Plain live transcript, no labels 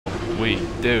we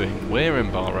doing? We're in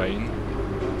Bahrain.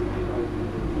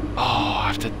 Oh,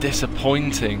 after a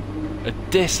disappointing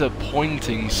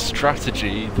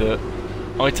strategy that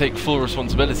I take full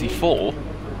responsibility for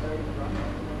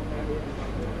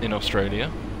in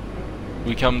Australia,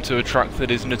 we come to a track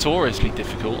that is notoriously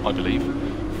difficult, I believe,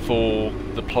 for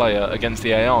the player against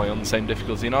the AI on the same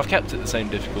difficulty, and I've kept it the same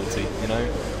difficulty, you know.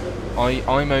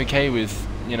 I'm okay with,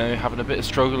 you know, having a bit of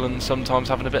struggle and sometimes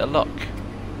having a bit of luck.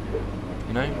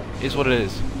 You know, is what it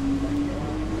is.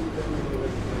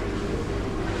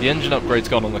 The engine upgrade's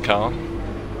gone on the car.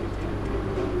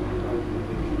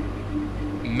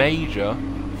 Major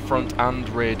front and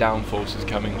rear downforce is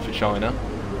coming for China.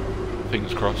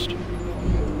 Fingers crossed.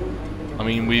 I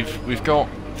mean, we've got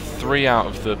 3 out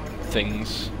of the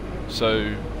things,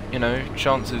 so you know,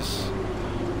 chances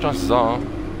are.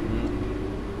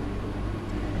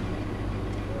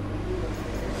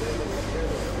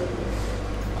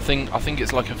 I think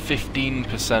it's like a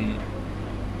 15%.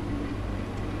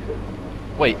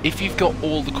 Wait, if you've got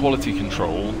all the quality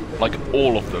control, like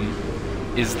all of them,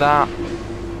 is that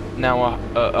now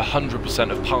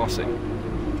 100% of passing?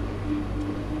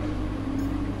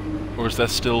 Or is there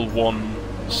still one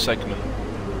segment?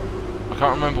 I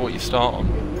can't remember what you start on.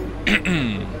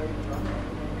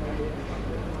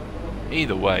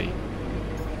 Either way,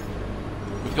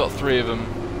 we've got 3 of them.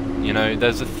 You know,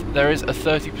 there is a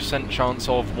 30% chance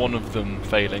of one of them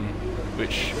failing,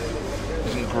 which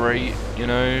isn't great, you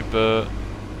know, but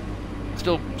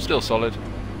still solid.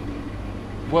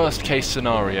 Worst case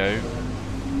scenario,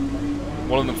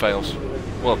 one of them fails.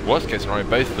 Well, worst case scenario,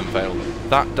 both of them fail.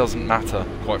 That doesn't matter,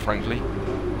 quite frankly.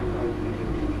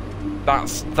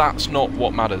 That's not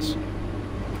what matters.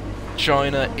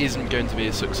 China isn't going to be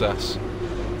a success.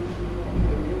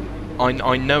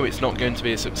 I know it's not going to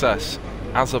be a success.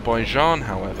 Azerbaijan,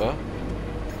 however,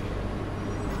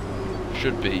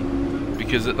 should be,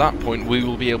 because at that point we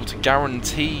will be able to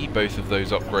guarantee both of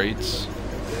those upgrades,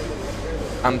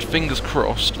 and fingers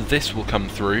crossed this will come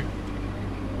through.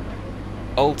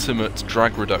 Ultimate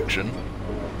drag reduction,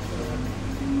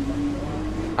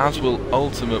 as will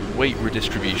ultimate weight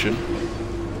redistribution,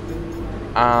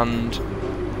 and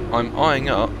I'm eyeing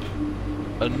up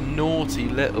a naughty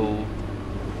little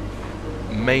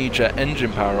major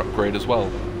engine power upgrade as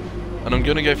well, and I'm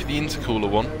going to go for the intercooler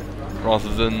one rather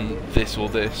than this or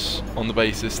this, on the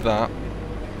basis that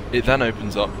it then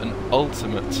opens up an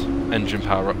ultimate engine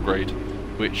power upgrade,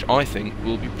 which I think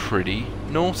will be pretty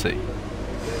naughty.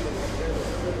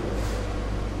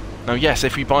 Now yes,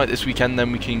 if we buy it this weekend,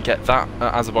 then we can get that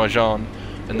at Azerbaijan,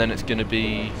 and then it's going to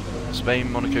be Spain,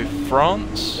 Monaco,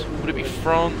 France? Would it be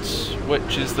France,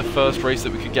 which is the first race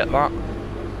that we could get that?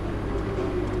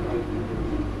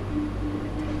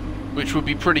 Which would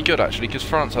be pretty good actually, because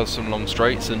France has some long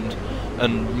straights, and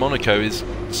Monaco is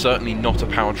certainly not a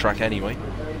power track anyway.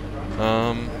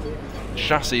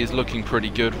 Chassis is looking pretty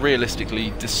good,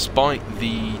 realistically, despite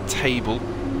the table.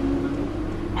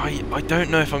 I don't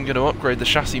know if I'm going to upgrade the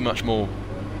chassis much more.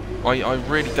 I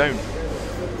really don't.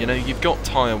 You know, you've got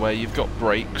tyre wear, you've got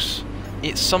brakes.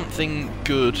 It's something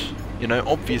good. You know,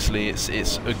 obviously it's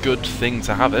a good thing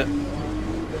to have it,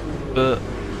 but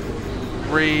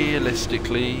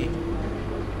realistically,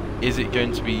 is it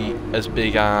going to be as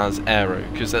big as Aero?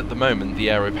 Because at the moment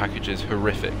the Aero package is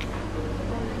horrific.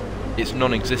 It's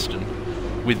non-existent.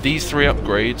 With these 3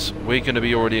 upgrades, we're going to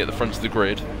be already at the front of the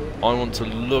grid. I want to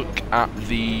look at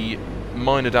the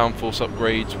minor downforce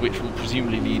upgrades, which will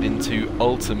presumably lead into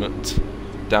ultimate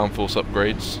downforce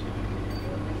upgrades.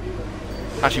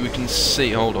 Actually, we can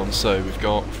see, hold on, so we've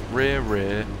got rear,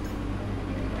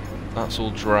 that's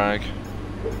all drag,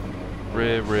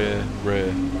 rear.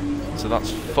 So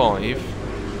that's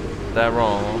 5. There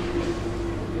are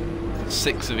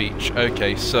 6 of each.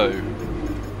 Okay, so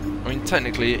I mean,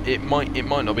 technically it might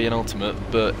not be an ultimate,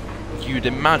 but you'd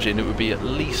imagine it would be at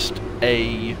least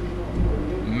a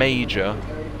major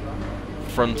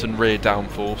front and rear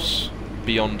downforce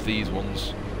beyond these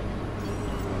ones.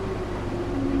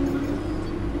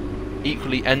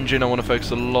 Equally, engine, I want to focus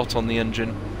a lot on the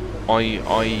engine. I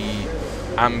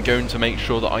am going to make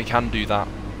sure that I can do that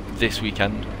this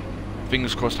weekend.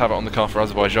 Fingers crossed have it on the car for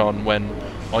Azerbaijan, when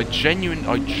I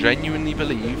genuinely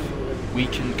believe we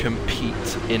can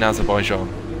compete in Azerbaijan.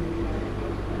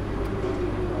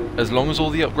 As long as all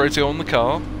the upgrades are on the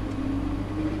car,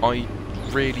 I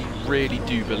really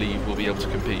do believe we'll be able to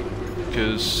compete.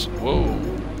 Because, whoa,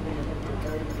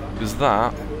 because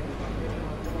that,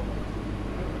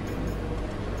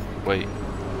 wait,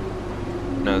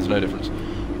 no, there's no difference.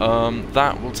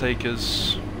 That will take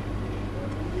us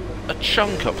a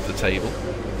chunk up the table.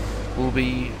 We'll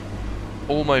be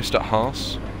almost at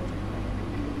Haas.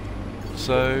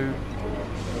 So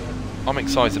I'm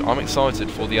excited. I'm excited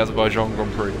for the Azerbaijan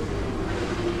Grand Prix.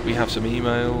 We have some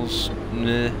emails.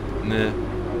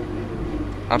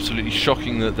 Absolutely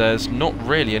shocking that there's not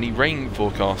really any rain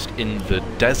forecast in the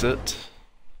desert.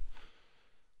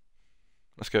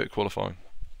 Let's go to qualifying.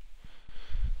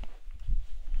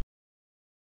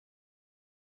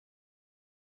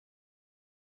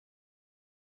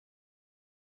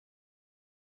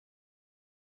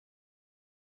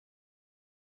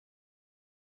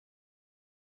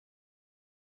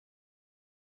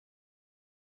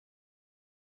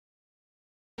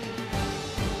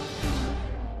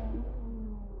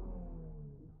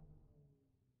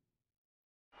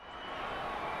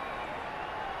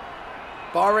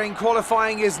 Bahrain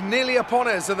qualifying is nearly upon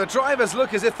us and the drivers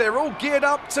look as if they're all geared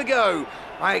up to go.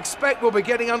 I expect we'll be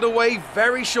getting underway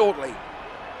very shortly.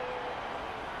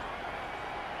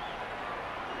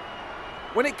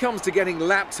 When it comes to getting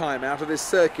lap time out of this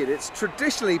circuit, it's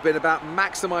traditionally been about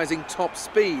maximising top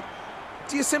speed.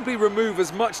 Do you simply remove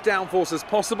as much downforce as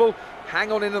possible,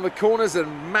 hang on in the corners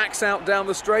and max out down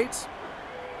the straights?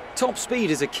 Top speed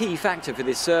is a key factor for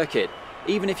this circuit.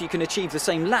 Even if you can achieve the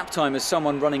same lap time as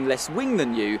someone running less wing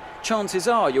than you, chances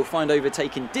are you'll find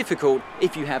overtaking difficult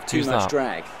if you have too much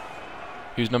drag.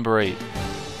 Who's number 8?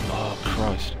 Oh,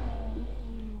 Christ.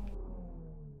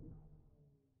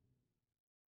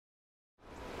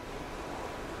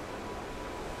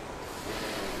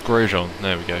 Grosjean,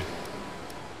 there we go.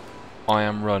 I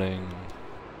am running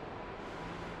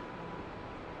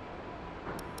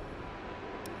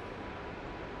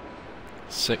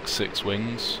 6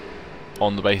 wings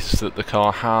on the basis that the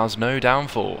car has no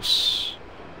downforce.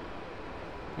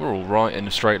 We're all right in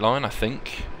a straight line, I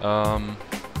think.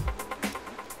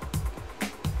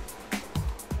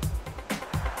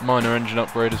 Minor engine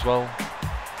upgrade as well,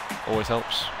 always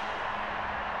helps.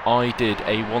 I did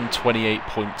a 128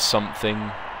 point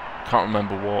something, can't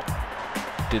remember what,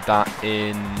 did that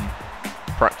in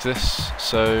practice,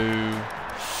 so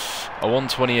a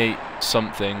 128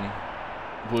 something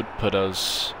would put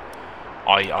us,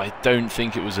 I don't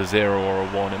think it was a 0 or a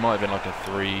 1, it might have been like a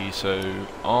 3, so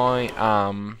I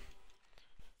am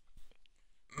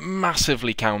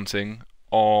massively counting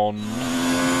on the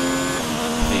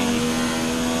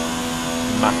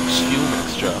max fuel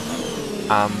mixture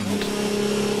and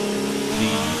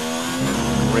the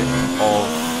grip of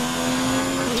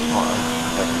time.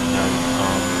 I don't really know.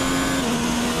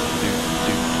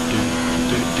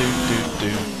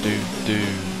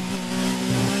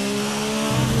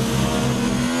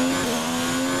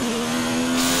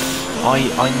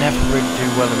 I never really do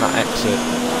well in that exit,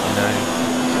 you know.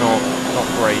 It's not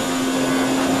great.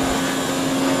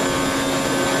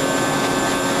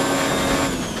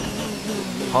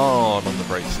 Hard on the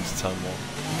brakes into turn 1.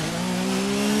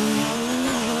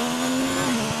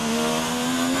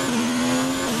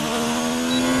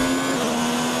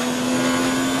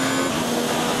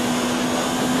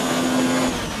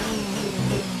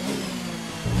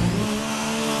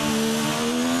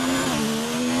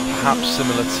 Perhaps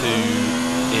similar to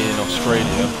in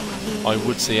Australia, I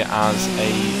would see it as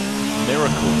a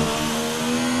miracle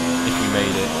if we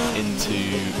made it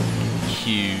into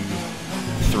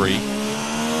Q3.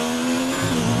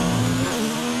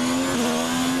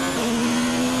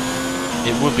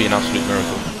 It would be an absolute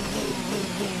miracle.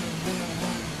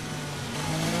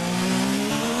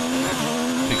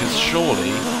 Because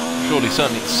surely,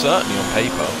 certainly on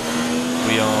paper,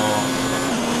 we are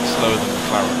slower than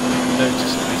McLaren.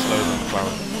 Noticeably slower than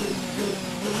McLaren.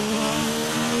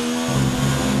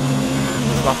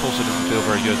 This lap also doesn't feel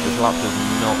very good. This lap does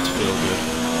not feel good.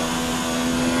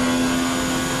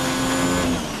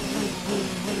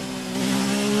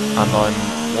 And I'm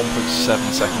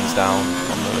 1.7 seconds down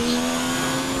on Lewis,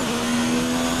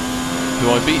 who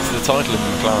I beat to the title in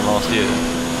McLaren last year.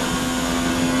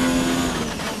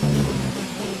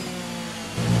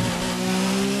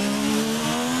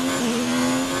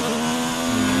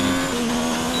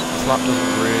 This lap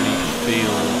doesn't really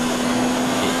feel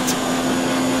it.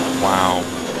 Wow.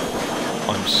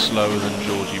 I'm slower than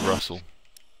Georgie Russell.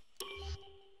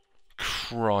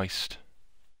 Christ.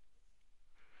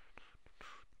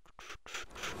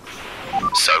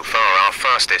 So far, our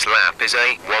fastest lap is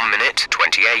a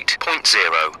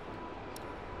 1:28.0.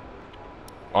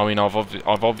 I mean, I've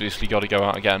obviously got to go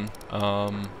out again.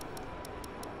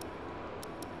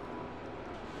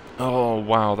 Oh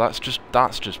wow, that's just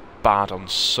bad on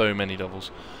so many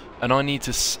levels, and I need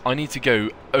to go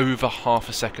over half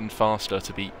a second faster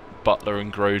to beat Butler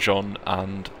and Grosjean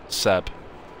and Seb.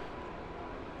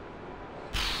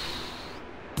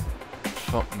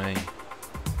 Fuck me.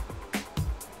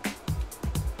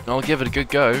 I'll give it a good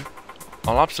go.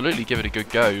 I'll absolutely give it a good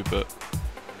go, but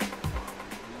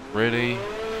really,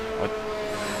 I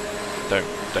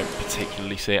don't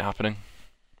particularly see it happening.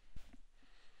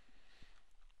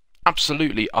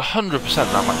 Absolutely, 100%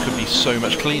 that map could be so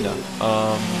much cleaner.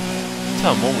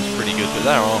 Turn 1 was pretty good, but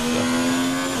thereafter,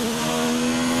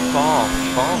 far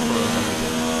from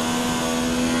amazing.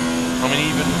 I mean,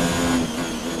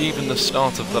 even the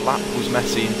start of the lap was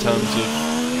messy in terms of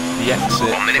the exit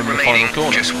 1 minute from the remaining, final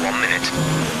corner. just 1 minute.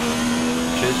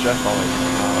 Cheers, Jeff.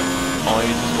 Eyes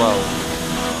as well.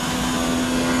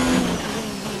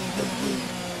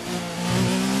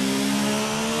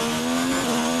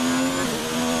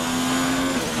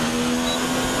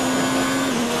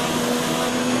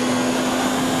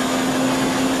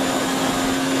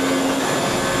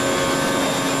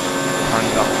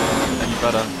 Apparently that wasn't any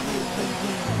better.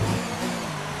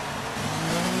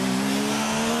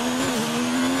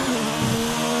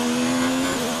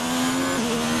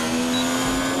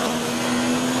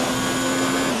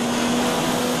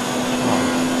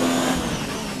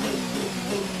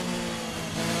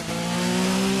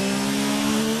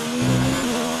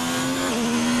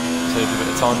 Saved a bit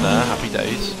of time there, happy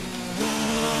days.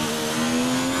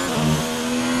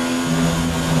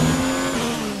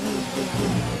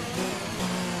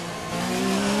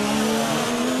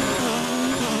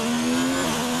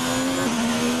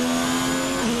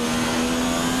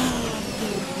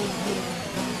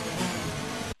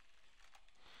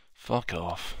 Fuck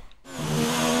off.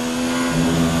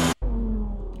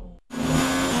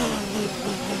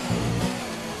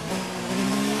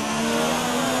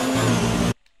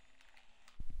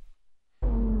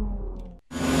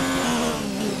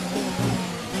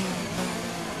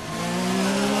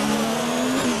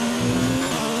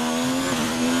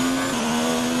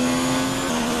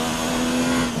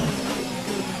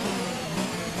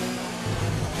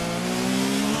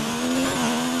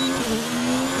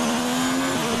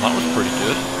 That was pretty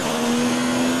good.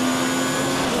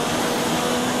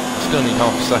 Still need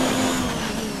half a second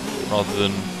rather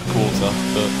than a quarter,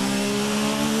 but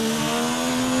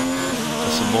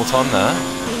there's some more time there.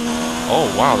 Oh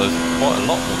wow, there's quite a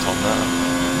lot more time there.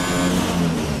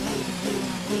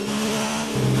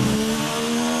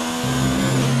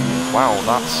 Wow,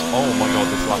 that's, oh my god,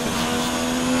 this lap is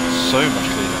just so much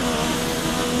cleaner.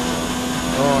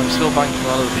 Oh, I'm still banking on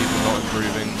other people not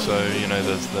improving, so, you know,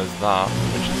 there's that,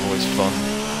 which is always fun.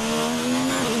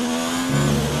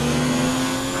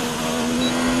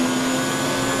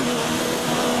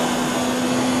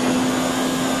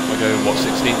 I go, what,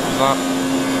 16th was that?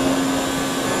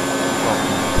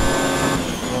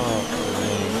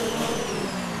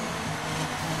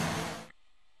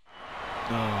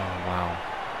 Oh,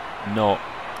 wow.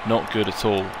 Not good at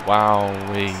all.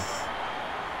 Wowee.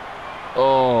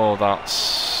 Oh,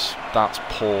 that's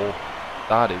poor.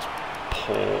 That is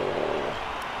poor.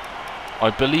 I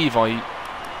believe I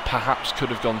perhaps could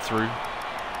have gone through.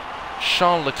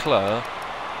 Charles Leclerc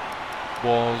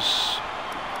was...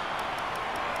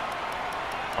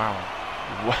 Wow.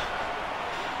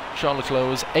 Charles Leclerc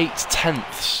was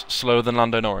 8/10ths slower than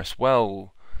Lando Norris.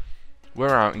 Well,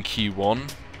 we're out in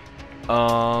Q1.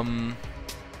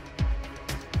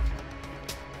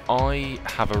 I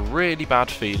have a really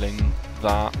bad feeling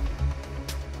that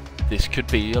this could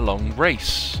be a long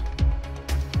race.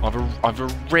 I've a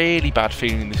really bad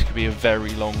feeling this could be a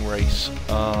very long race.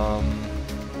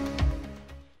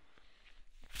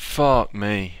 Fuck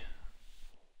me.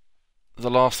 The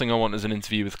last thing I want is an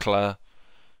interview with Claire.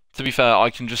 To be fair, I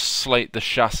can just slate the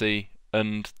chassis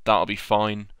and that'll be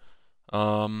fine.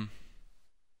 I'm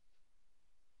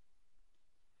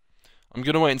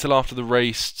going to wait until after the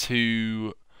race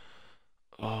to...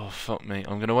 Oh, fuck me.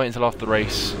 I'm going to wait until after the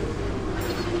race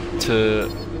to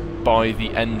buy the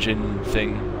engine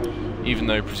thing, even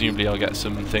though presumably I'll get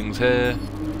some things here.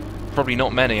 Probably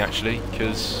not many, actually,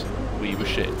 because we were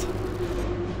shit.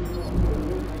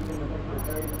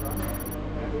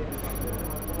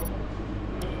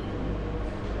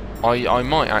 I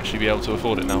might actually be able to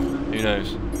afford it now. Who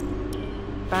knows?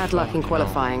 Bad luck in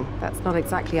qualifying. That's not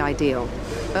exactly ideal.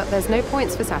 But there's no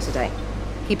points for Saturday.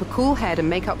 Keep a cool head and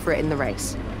make up for it in the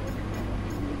race.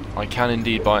 I can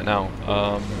indeed buy it now.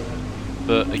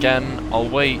 But again, I'll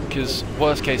wait, because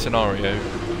worst case scenario,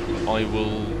 I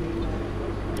will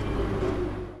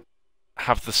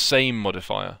have the same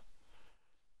modifier.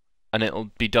 And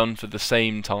it'll be done for the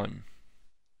same time.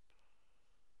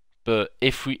 But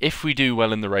if we do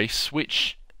well in the race,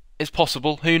 which is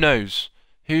possible, who knows?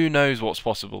 Who knows what's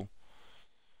possible?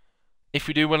 If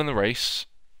we do well in the race,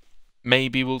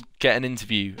 maybe we'll get an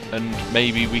interview, and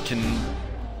maybe we can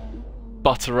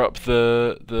butter up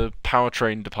the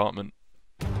powertrain department.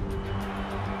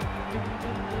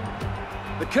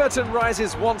 The curtain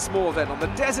rises once more then on the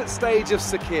desert stage of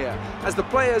Sakir as the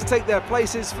players take their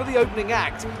places for the opening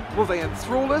act. Will they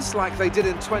enthrall us like they did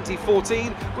in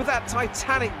 2014 with that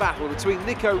titanic battle between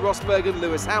Nico Rosberg and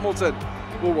Lewis Hamilton?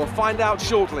 Well, we'll find out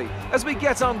shortly as we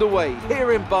get underway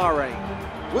here in Bahrain.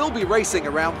 We'll be racing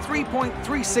around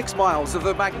 3.36 miles of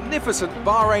the magnificent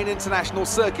Bahrain International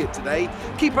Circuit today.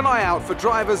 Keep an eye out for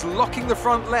drivers locking the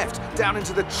front left down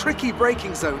into the tricky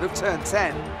braking zone of turn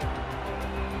 10.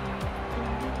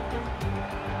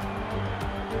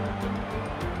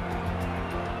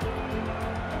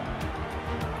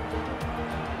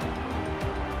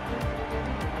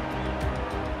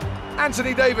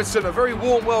 Anthony Davidson, a very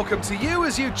warm welcome to you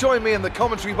as you join me in the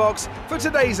commentary box for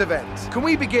today's event. Can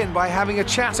we begin by having a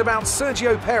chat about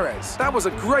Sergio Perez? That was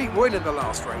a great win in the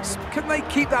last race. Can they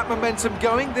keep that momentum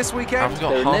going this weekend?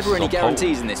 There are never any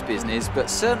guarantees in this business, but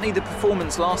certainly the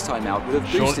performance last time out would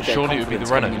have boosted their confidence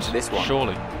coming into this one.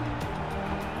 Surely.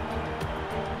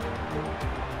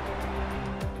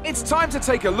 It's time to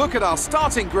take a look at our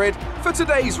starting grid for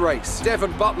today's race.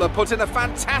 Devon Butler put in a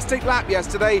fantastic lap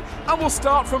yesterday and will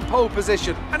start from pole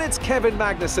position. And it's Kevin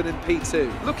Magnussen in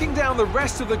P2. Looking down the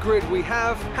rest of the grid, we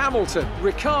have Hamilton,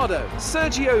 Ricciardo,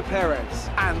 Sergio Perez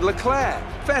and Leclerc,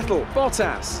 Vettel,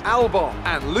 Bottas, Albon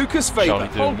and Lucas Faber,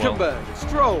 Hulkenberg,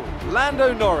 Stroll,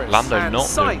 Lando Norris and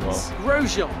Sainz,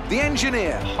 Grosjean, the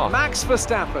engineer, Max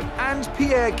Verstappen and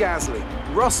Pierre Gasly.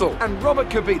 Russell and Robert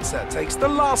Kubica takes the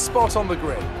last spot on the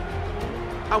grid.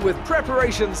 And with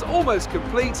preparations almost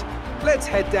complete, let's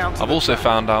head down to I've also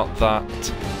found out that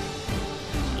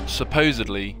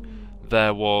supposedly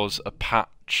there was a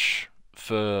patch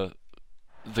for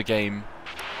the game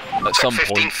at some point.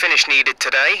 Top 15 finish needed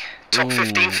today. Top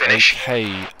 15 finish.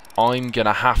 Okay, I'm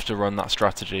gonna have to run that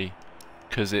strategy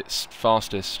because it's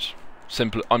fastest.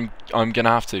 Simple. I'm gonna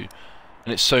have to,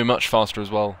 and it's so much faster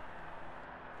as well.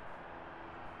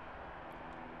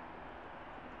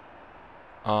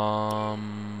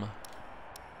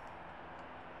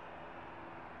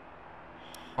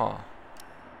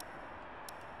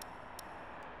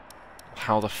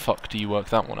 How the fuck do you work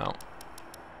that one out?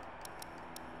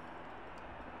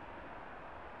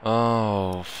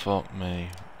 Oh, fuck me.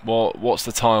 What's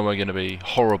the tyre we're gonna be?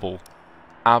 Horrible.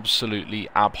 Absolutely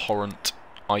abhorrent.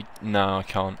 No, I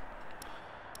can't.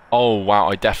 Oh, wow,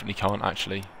 I definitely can't,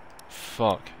 actually.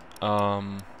 Fuck.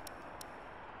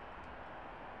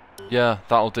 Yeah,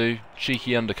 that'll do.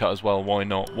 Cheeky undercut as well, why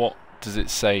not? What does it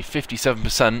say?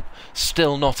 57%.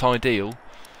 Still not ideal.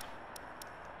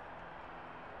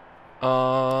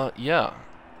 Yeah.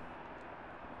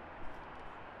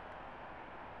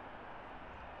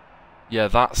 Yeah,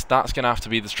 that's gonna have to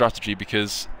be the strategy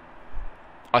because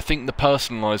I think the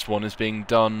personalised one is being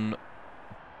done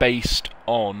based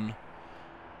on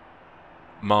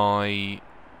my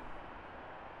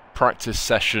practice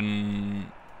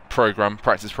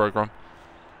program,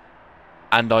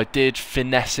 and I did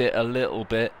finesse it a little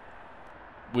bit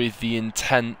with the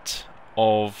intent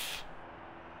of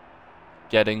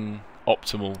getting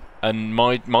optimal, and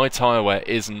my tyre wear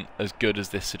isn't as good as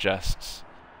this suggests.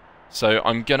 So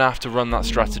I'm gonna have to run that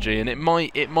strategy, and it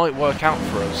might work out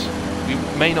for us. We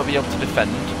may not be able to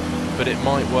defend, but it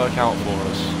might work out for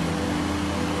us.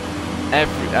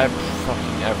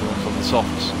 Fucking everyone's on the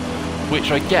softs,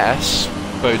 which I guess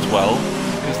bodes well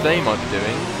because they might be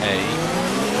doing a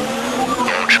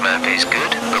launch map is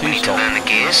good, but we need to learn the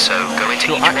gears, so go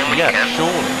into each one when you can.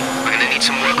 Surely. We're going to need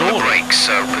some work on the brakes,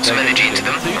 so put some energy into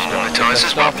them and warm the tyres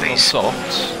as well, please.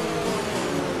 Softs.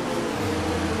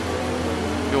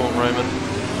 Go on, Roman.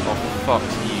 Oh, fuck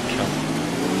you, cunt.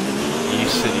 You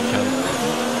silly cunt.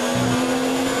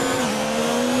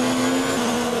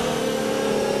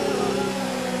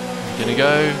 Gonna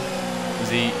go? Is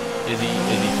he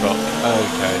fuck?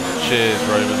 Okay. Cheers,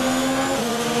 Roman.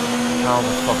 How the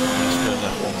fuck are you still in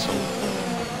that one song?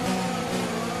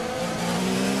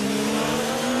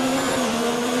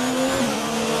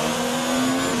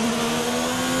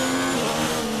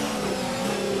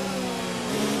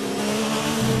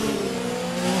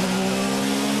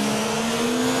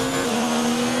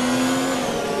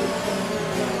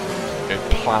 Go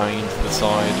ploughing into the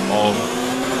side of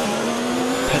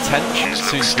potential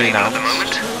soon to be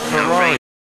announced Ferrari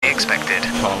expected.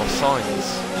 Carlos Sainz.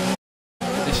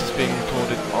 This is being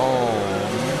recorded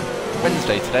on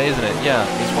Wednesday today, isn't it? Yeah,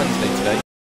 it's Wednesday today.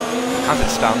 As it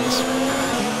stands,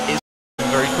 it's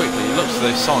very quickly. It looks as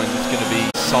though Sainz is going to be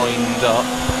signed up.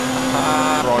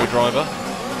 Ferrari driver.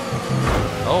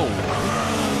 Oh.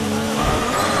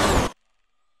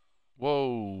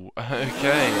 Whoa.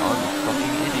 Okay, I'm a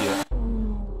fucking idiot.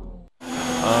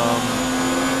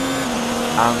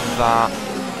 And that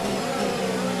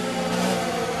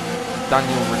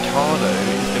Daniel Ricciardo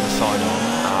is going to sign on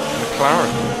at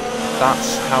McLaren.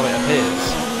 That's how it appears.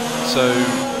 So,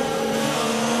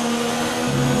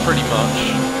 pretty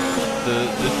much, the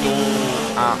door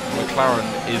at McLaren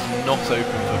is not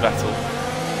open for Vettel.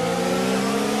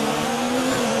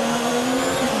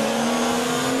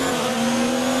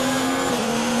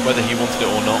 Whether he wanted it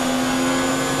or not.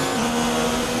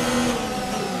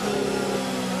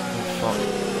 Oh, fuck.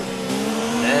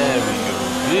 There we go.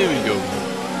 Here we go.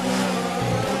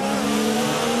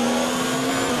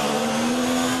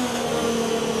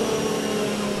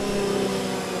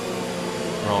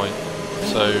 Right.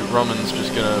 So Roman's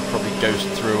just going to probably ghost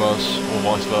through us, or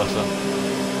vice versa.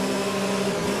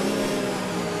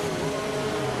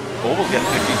 Or we'll get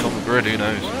 50s on the grid, who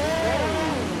knows?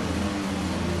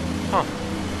 Huh.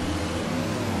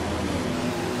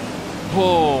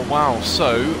 Whoa, wow.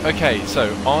 So, okay,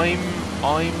 so I'm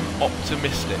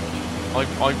optimistic.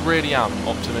 I really am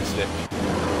optimistic.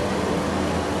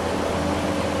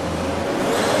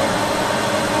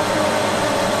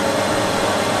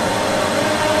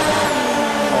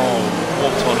 Oh,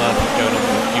 what on earth is going on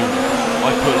with fuel?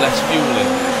 I put less fuel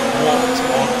in. What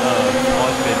on earth?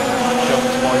 I've been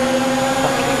jumped by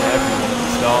fucking everyone at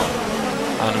the start.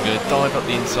 And I'm going to dive up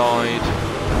the inside.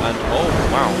 And, oh,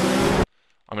 wow.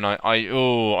 I mean,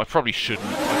 I probably shouldn't.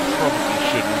 I probably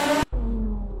shouldn't.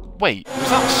 Wait, was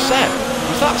that Seb?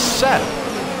 Was that Seb?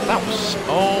 That was...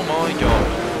 Oh my god.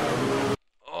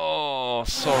 Oh,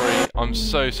 sorry. I'm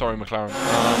so sorry, McLaren.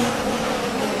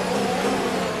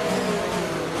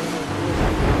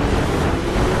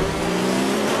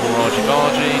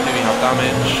 Bargy, do we have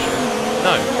damage?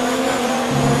 No.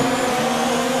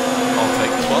 I'll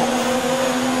take 12th.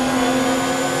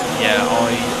 Yeah, oh,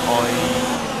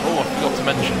 I forgot to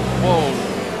mention. Whoa,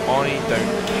 I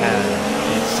don't care.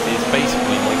 It's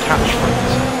basically my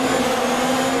catchphrase.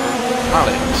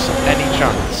 Alex, any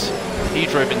chance? He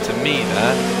drove into me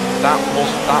there. That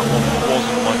one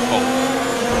wasn't my fault.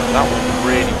 That one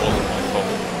really wasn't my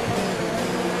fault.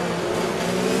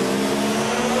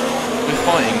 We're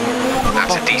fighting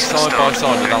side by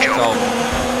side with Alex Albon.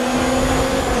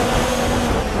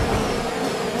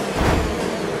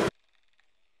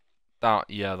 That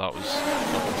was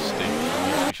fucking stupid,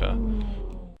 to be fair.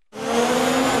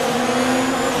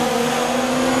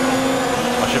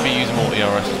 I should be using more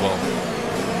ERS as well.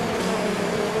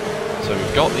 So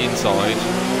we've got the inside,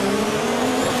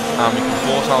 and we can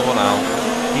force Albon out.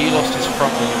 He lost his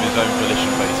front wing of his own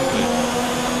volition, basically,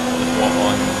 is what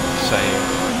I'm saying.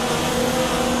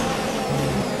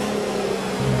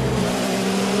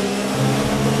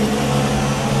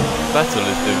 Vettel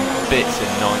is doing bits in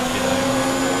 9th, you know.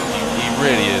 He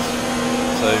really is.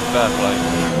 So, fair play.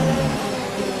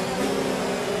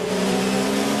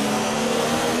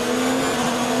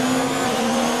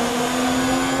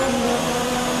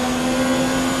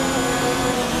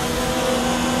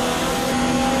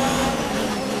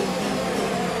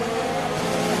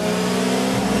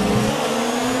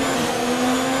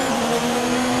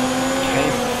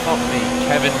 Fuck me,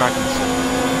 Kevin Magnussen.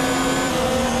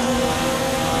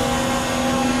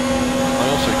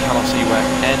 Cannot see where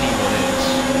anyone is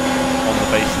on the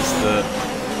basis that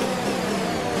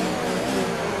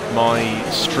my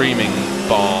streaming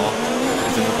bar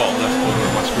is in the bottom left corner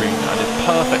of my screen and is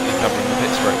perfectly covering the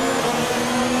pit straight.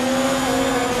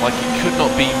 Like, it could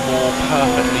not be more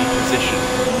perfectly positioned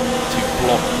to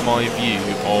block my view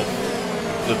of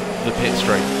the pit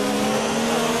straight.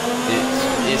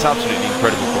 It's absolutely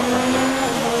incredible, quite frankly.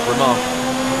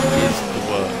 Remarkable is the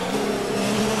word.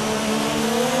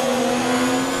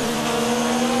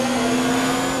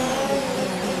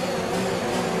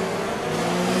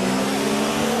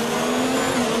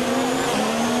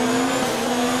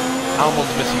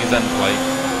 Albon's missing his end plate.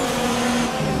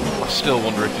 I still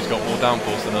wonder if he's got more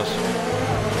downforce than us.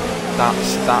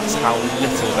 That's how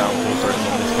little downforce there is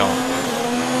on this car.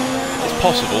 It's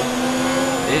possible.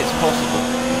 It's possible.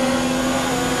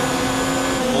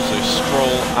 Also,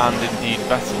 Stroll and indeed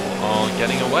Vettel are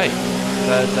getting away.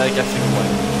 They're getting away.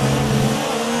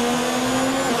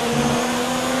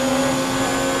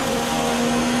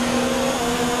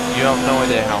 You have no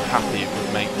idea how happy it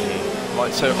would make me.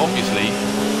 Like, so obviously,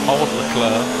 I want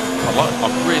Leclerc.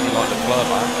 I really like Leclerc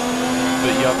back,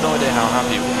 but you have no idea how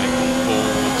happy it would make me for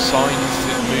Sainz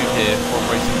to move here from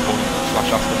Racing Point /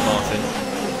 Aston Martin,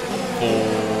 for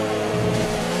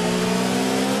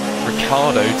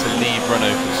Ricciardo to leave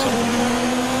Renault for some reason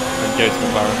and go to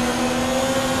McLaren.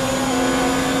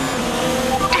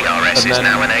 DRS is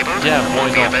now enabled. Yeah, why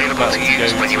will be not? available to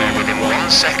use when you are within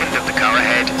 1 second of the car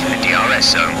ahead in the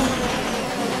DRS zone.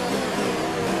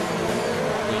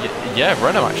 Yeah,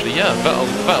 Renault actually, yeah.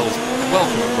 Vettel's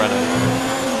welcome at Renault.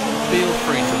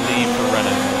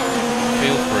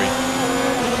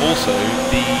 also,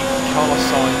 the Carlos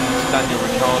Sainz, Daniel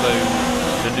Ricciardo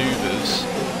manoeuvres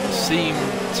seem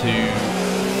to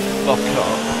fuck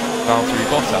up Valtteri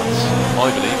Bottas,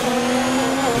 I believe.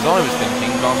 Because I was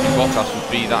thinking Valtteri Bottas would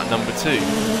be that number 2.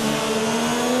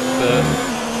 But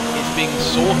it's being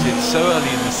sorted so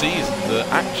early in the season that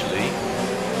actually,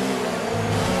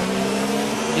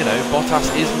 you know, Bottas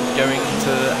isn't going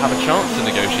to have a chance to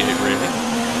negotiate, really.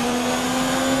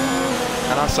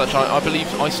 And as such,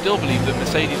 I still believe that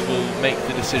Mercedes will make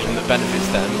the decision that benefits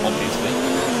them, obviously,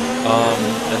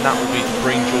 and that will be to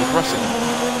bring George Russell.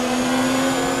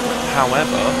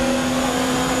 However,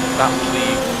 that will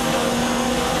leave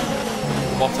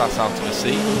Bottas out of a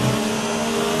seat,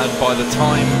 and by the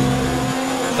time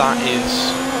that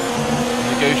is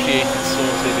negotiated,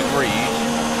 sorted, agreed,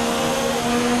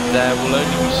 there will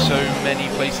only be so many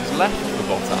places left for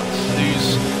Bottas,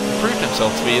 who's proved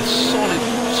himself to be a solid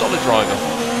driver.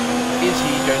 Is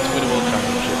he going to win a World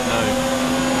Championship? No.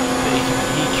 But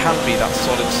he can be that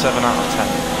solid 7 out of 10.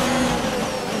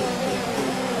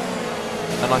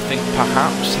 And I think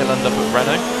perhaps he'll end up at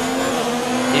Renault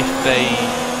if they...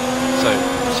 So,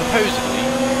 supposedly,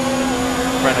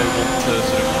 Renault want to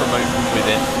sort of promote from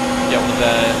within, get one of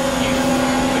their youth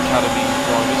academy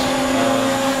drivers.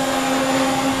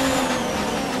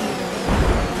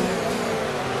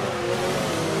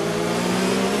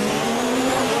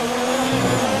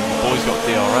 Boy's got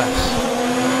DRS.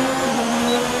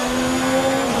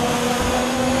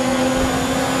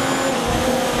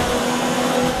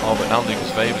 Oh, but now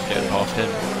Lucas Weber's getting past him.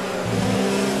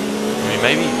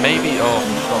 I mean, maybe, oh,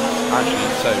 actually,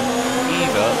 so,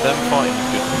 either them fighting is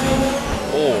good for me,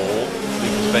 or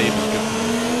Lucas Weber's good for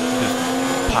me. Because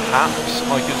perhaps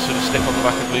I could sort of slip on the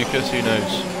back of Lucas, who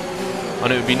knows.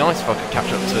 And it would be nice if I could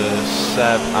catch up to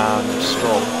Seb and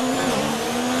Stroll.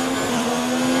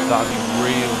 That would be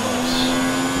real nice.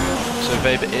 So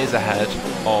Weber is ahead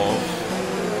of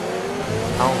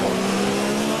Albon.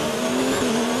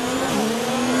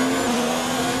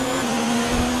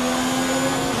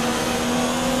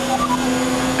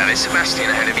 Sebastian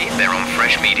ahead of you, they're on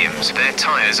fresh mediums. Their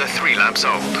tyres are 3 laps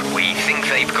old. We think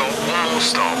they've got one more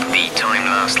stop. The time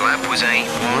last lap was a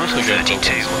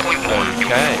 1:32.1.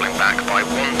 You're falling back by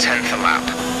 1/10 a lap.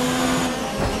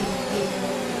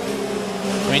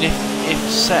 I mean, if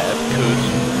Seb could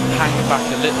hang back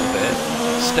a little bit,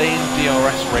 stay in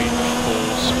DRS range for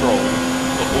Stroll,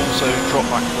 but also drop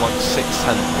back to like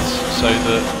 0.6, so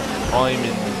that I'm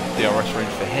in DRS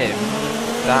range for him,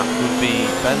 that would be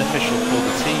beneficial for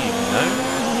the team, you know?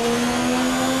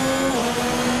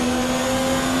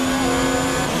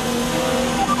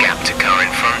 Gap to car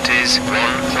in front is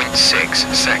 1.6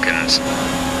 seconds.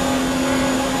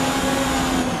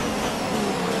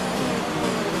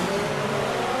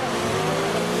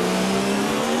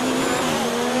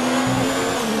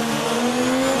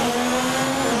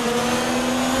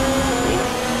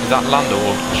 Is that Lando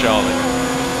or Charlie?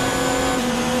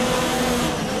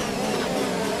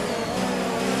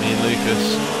 Me and Lucas.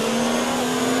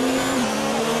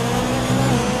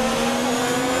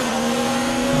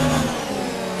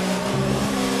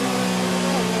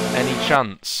 Any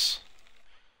chance?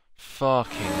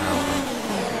 Fucking hell.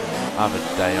 Have a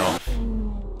day off.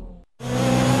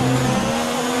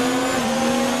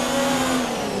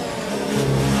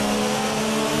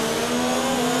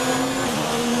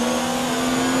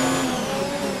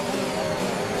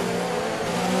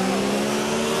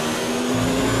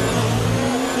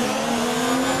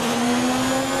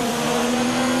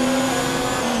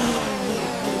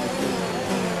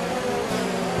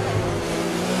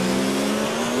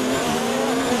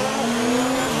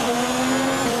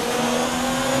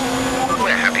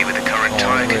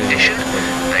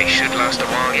 They should last a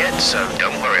while yet, so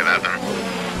don't worry about them.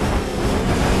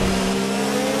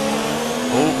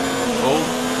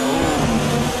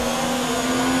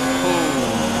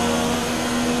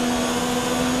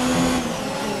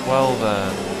 Well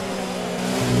then.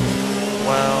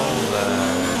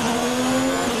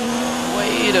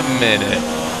 Wait a minute.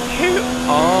 Who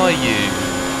are you?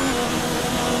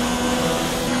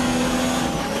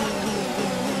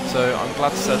 So I'm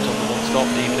glad Seb's on the one stop,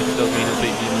 even if it does mean he'll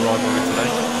beat me in the rivalry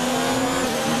today.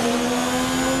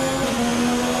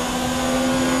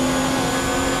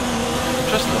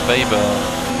 Interesting that Weber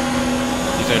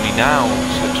is only now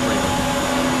slipstreaming.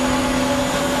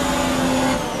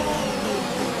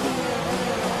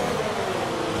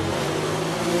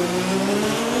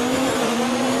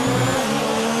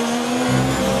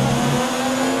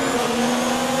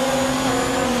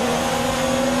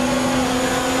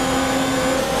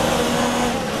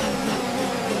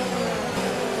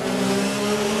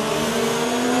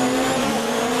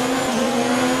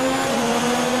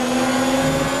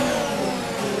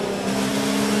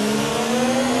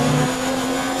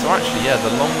 the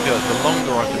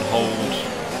longer I can hold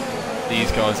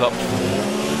these guys up for,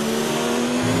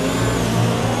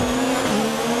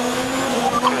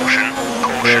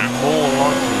 the more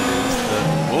likely it is that...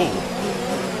 Whoa!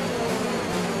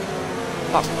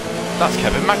 That's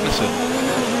Kevin Magnussen.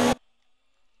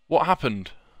 What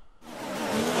happened?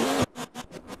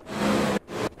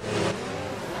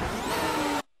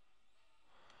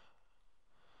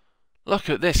 Look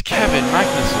at this, Kevin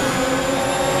Magnussen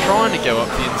trying to go up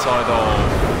the inside of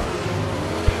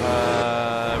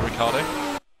Ricciardo.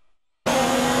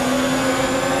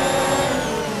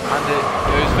 And it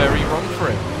goes very wrong for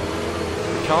him.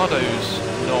 Ricciardo's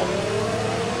not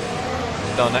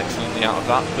done excellently out of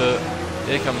that, but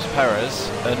here comes Perez,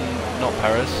 and not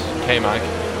Perez, K-Mag,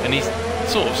 and he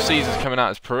sort of sees us coming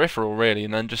out as peripheral really,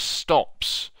 and then just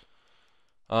stops.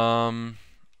 And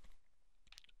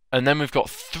then we've got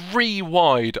 3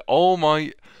 wide. Oh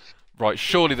my... Right,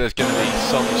 surely there's going to be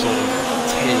some sort of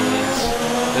tears.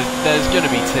 There's going to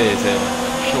be tears in,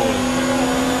 surely.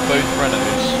 Both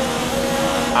Renaults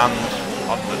and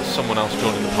someone else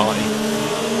joining the party.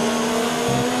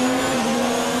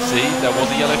 See, there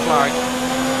was a yellow flag.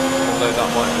 Although that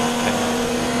might have been...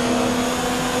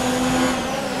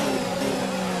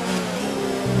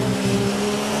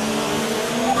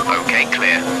 Okay,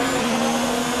 clear.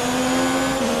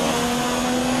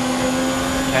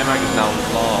 K-Mag is now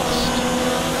last,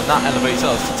 and that elevates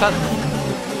us to 10th.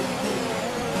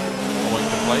 I won't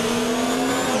complain.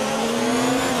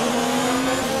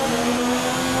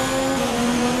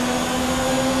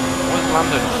 Where's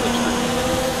Lando not slipstream?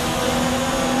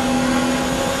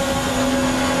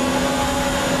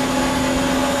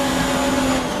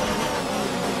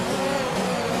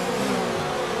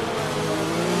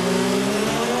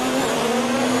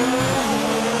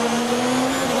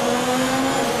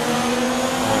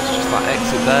 That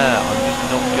exit there, I'm just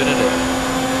not good at it.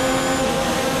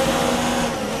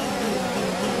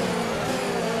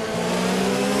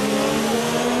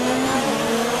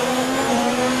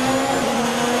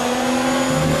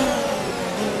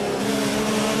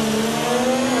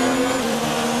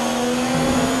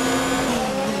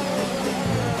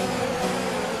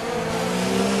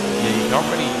 Yeah, you can't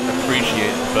really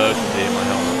appreciate the burden being my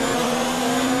helmet.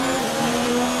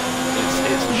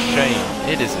 It's a shame.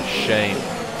 It is a shame.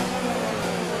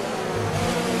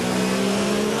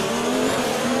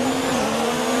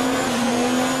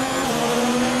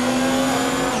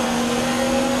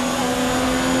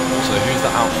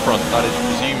 Out front, that is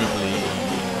presumably...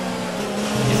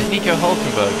 Is it Nico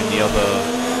Hulkenberg in the other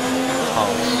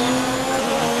house?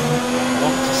 I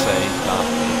want to say that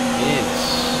it is.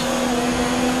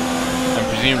 And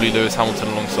presumably Lewis Hamilton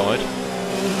alongside.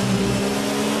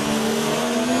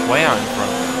 Way out in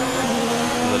front.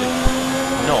 Really.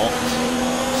 Not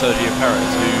Sergio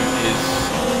Perez, who is...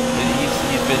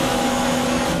 He's been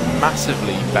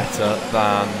massively better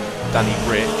than Danny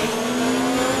Rick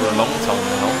for a long time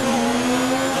now.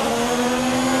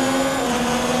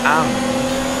 And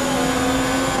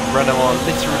Renault are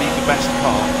literally the best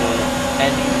car for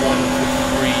any one of the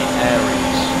 3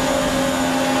 areas.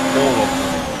 All of them.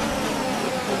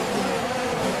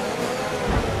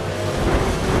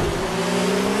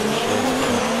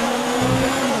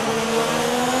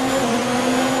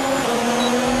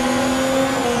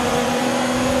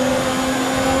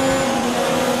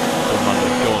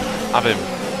 Go on, have him.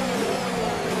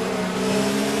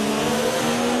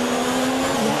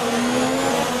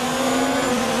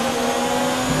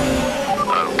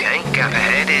 Gap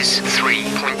ahead is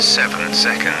 3.7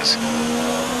 seconds.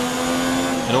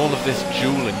 In all of this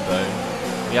dueling though,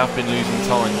 we have been losing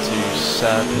time to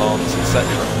Seb, Lance, etc.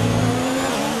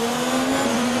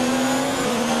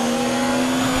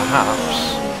 Perhaps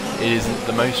it isn't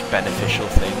the most beneficial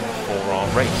thing for our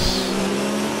race.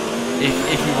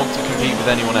 If we want to compete with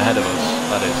anyone ahead of us,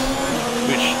 that is.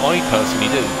 Which I personally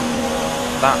do.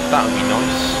 That would be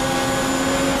nice.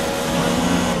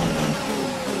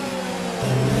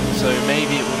 So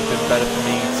maybe it would have been better for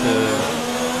me to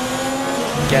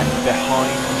get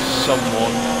behind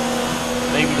someone,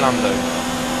 maybe Lando,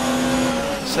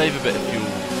 save a bit of fuel,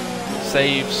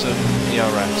 save some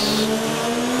ERS,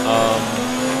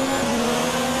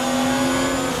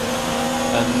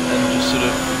 and just sort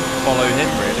of follow him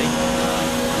really.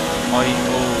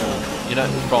 You know,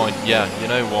 fine, yeah, you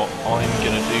know what, I'm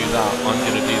going to do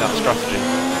that strategy.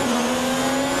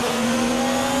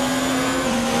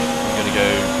 Go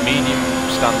medium,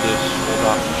 standard, all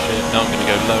that shit. Now I'm going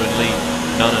to go low and lean.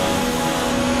 None of them.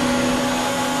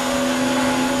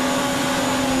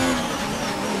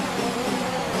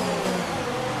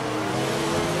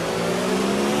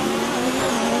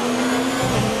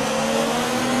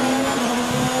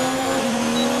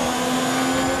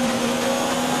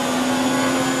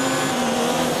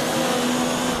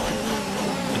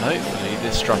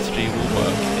 this strategy will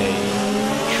work a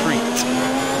treat.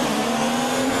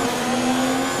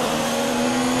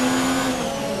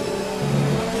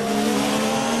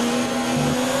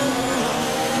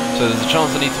 So there's a chance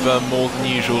I need to burn more than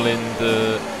usual in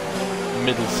the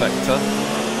middle sector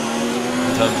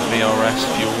in terms of VRS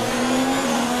fuel,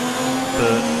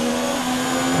 but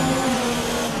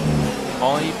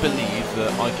I believe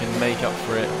that I can make up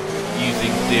for it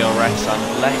using DRS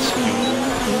and less fuel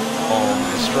on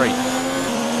the straight.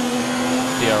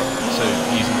 So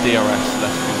using DRS,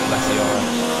 less fuel, less ERS,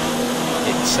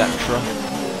 etc.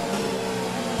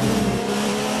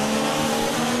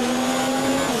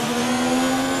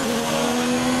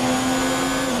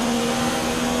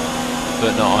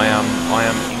 But no, I am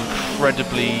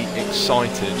incredibly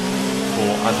excited for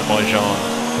Azerbaijan.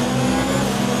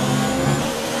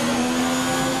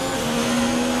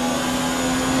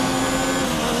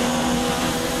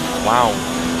 Wow.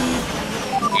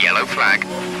 Yellow flag.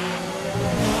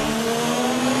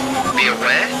 Be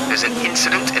aware, there's an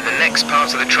incident in the next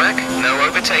part of the track. No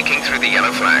overtaking through the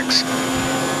yellow flags.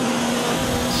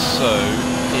 So,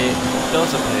 it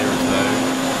does appear as though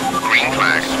Green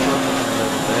flag. struggling a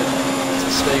little bit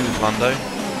to stay with Lando.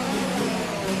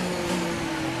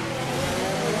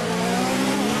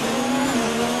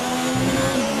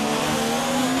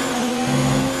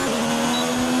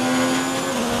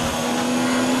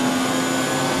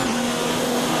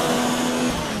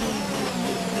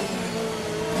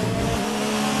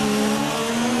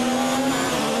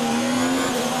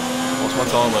 My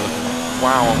time we're looking.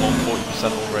 Wow, I'm on 40%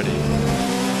 already. To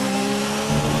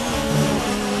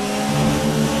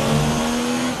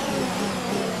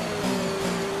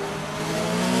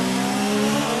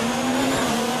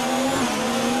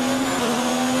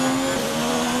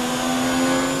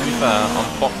be fair, I'm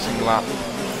boxing lap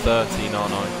 13,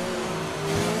 aren't I?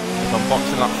 If I'm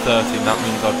boxing lap 13, that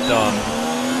means I've done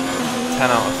 10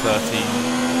 out of 13.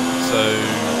 So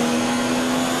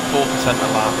 4% a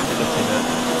lap, you're looking at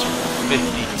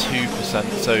 52%,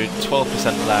 so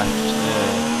 12% left,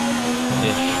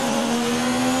 ish.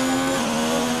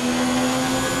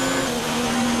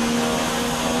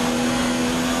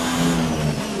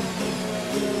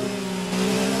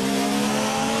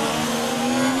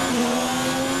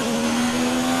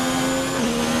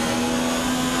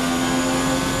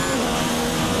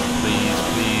 Please,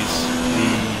 please,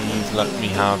 please let me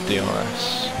have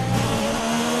DRS.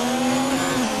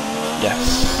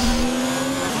 Yes.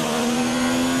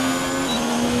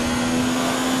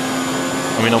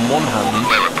 I mean, on one hand,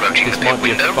 this might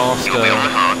be a faster strategy.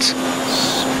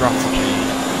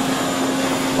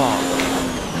 Fuck.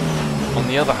 On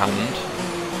the other hand,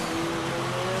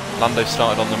 Lando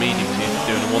started on the mediums, he's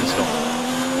doing a one-stop.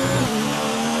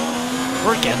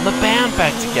 We're getting the band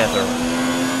back together.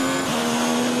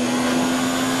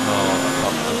 Oh,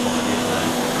 fuck,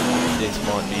 this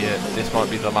might be it. This might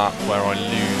be the lap where I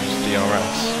lose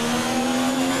DRS.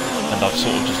 And I've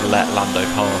sort of just let Lando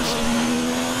past.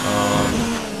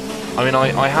 I mean,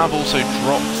 I have also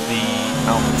dropped the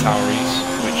AlphaTauris,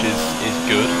 which is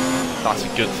good. That's a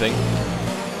good thing.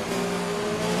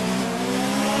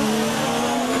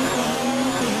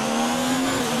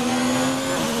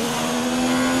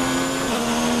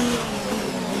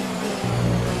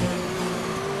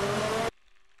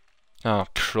 Oh,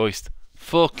 Christ.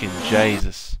 Fucking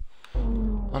Jesus.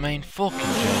 I mean, fucking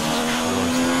Jesus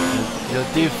Christ. You're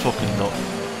do fucking nut.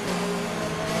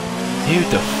 Who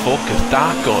the fuck is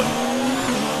that guy?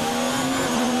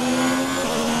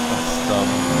 That's,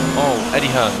 oh, Eddie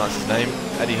Hearn, that's his name.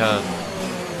 Eddie Hearn.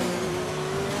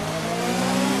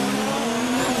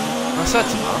 I said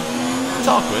to man,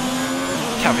 Tarquin,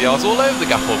 caviar's all over the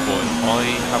Gafford boy. I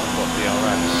haven't got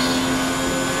DRS.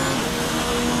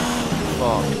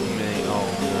 Fuck me, oh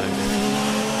no.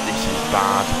 This is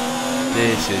bad.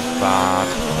 This is bad.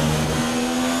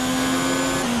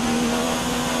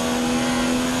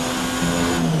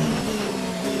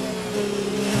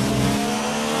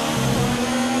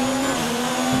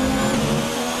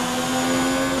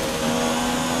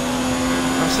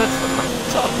 Said to them,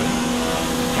 Tarquin,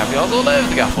 caviar's all over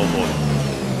the Gafford boy.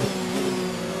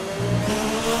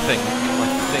 I think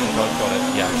I've got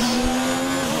it, yes.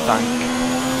 Thank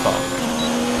fuck.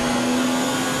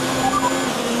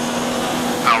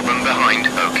 Album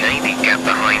behind, okay, the gap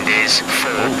behind is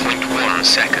 4.1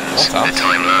 seconds. The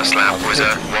time last lap was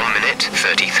a 1 minute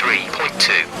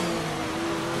 33.2.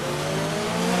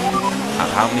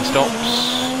 And how many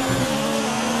stops?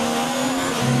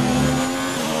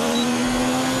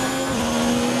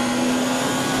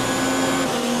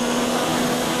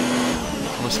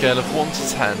 Scale of 1 to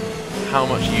 10, how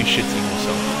much are you shitting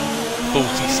yourself?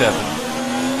 47.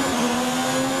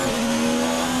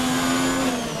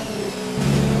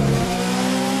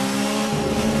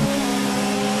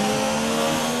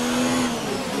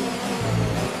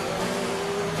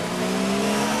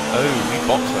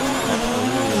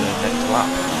 lap.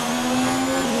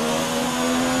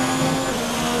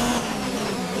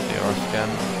 DRS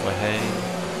again, we're hey.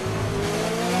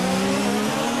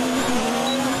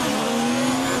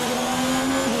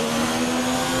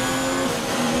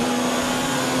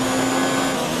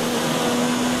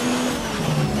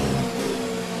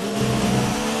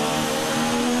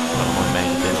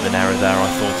 An error there, I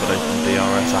thought I'd opened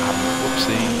DRS, I haven't,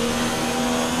 whoopsie.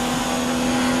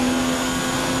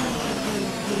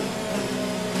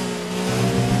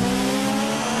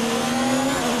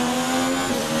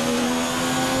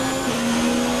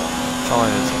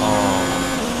 Tyres are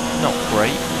not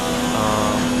great.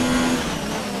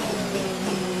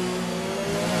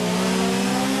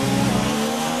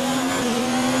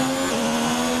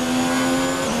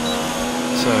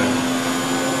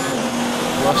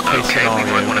 Worst case scenario, we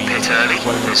might want to pit early.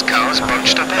 This car's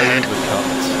bunched up ahead. Overcut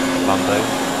Lando.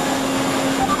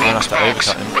 We'll have to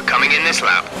overcut him. We're coming in this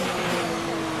lap.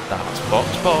 That's box.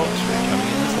 We're coming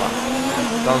in this lap.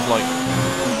 Sounds like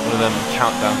one of them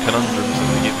countdown conundrums that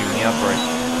they give you in the ad break.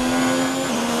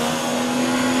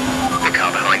 The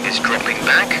car behind is dropping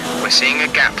back. We're seeing a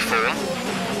gap form.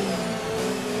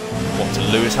 What, to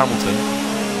Lewis Hamilton?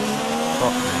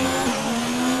 Fuck me.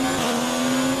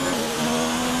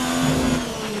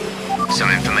 Some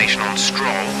information on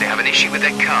Stroll. They have an issue with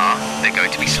their car. They're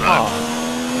going to be slow.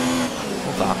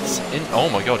 Well, that's in. Oh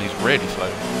my god, he's really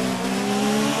slow.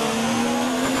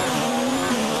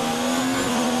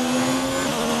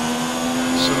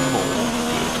 Some more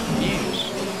good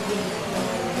news.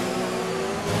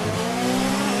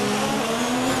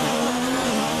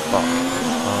 Fuck.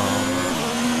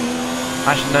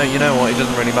 Actually, no. You know what? It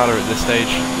doesn't really matter at this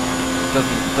stage. It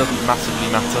doesn't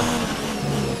massively matter.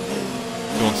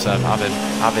 Go on, Seb, have him.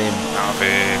 I mean,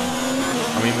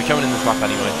 we're coming in this lap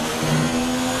anyway.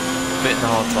 Bit in the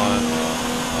hard tyre.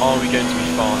 Are we going to be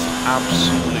fast?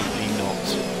 Absolutely not.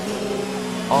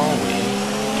 Are we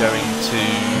going to...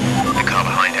 The car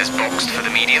behind has boxed for the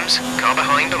mediums. Car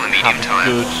behind on the medium tyre.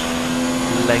 Good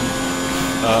length.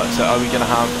 So are we going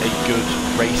to have a good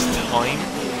race time?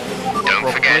 Don't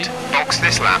forget, box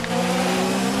this lap.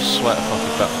 I swear to fuck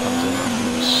if that comes in. I'm going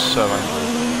to be so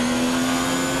angry.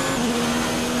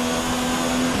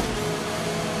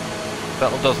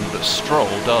 Vettel doesn't, but Stroll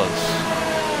does.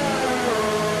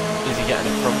 Is he getting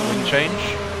a front wing change?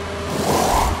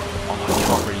 Oh, I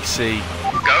can't really see.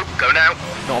 Go now.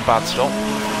 Not a bad stop.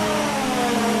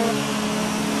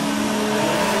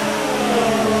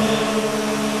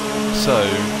 So,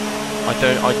 he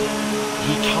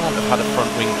can't have had a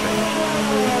front wing change.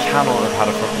 He cannot have had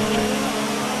a front wing change.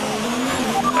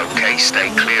 Okay, stay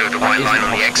clear of the white line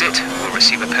on the exit. We'll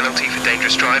receive a penalty for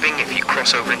dangerous driving if you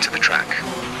cross over into the track.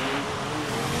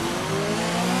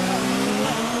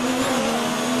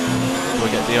 Do I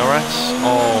get DRS?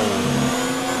 Oh,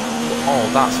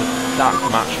 that's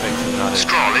match fixing, that is.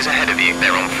 Stroll is ahead of you.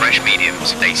 They're on fresh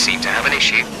mediums. They seem to have an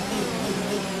issue.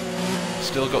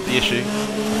 Still got the issue,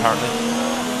 apparently.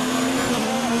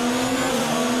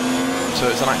 So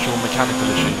it's an actual mechanical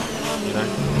issue, you know?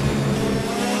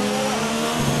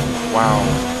 Wow.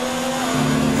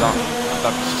 Could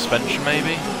that be suspension,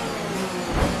 maybe?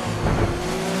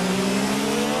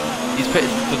 He's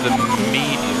pitted for the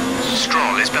mediums.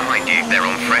 Stroll is behind you. They're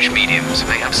on fresh mediums.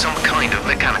 They have some kind of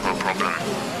mechanical problem.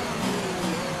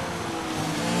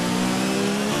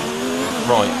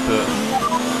 Right, but...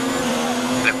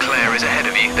 Leclerc is ahead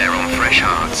of you. They're on fresh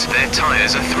hards. Their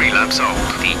tyres are 3 laps old.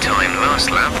 The time last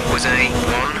lap was a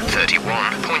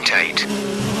 1:31.8.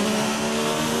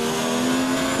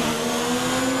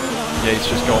 Yeah, he's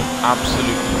just got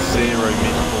absolutely 0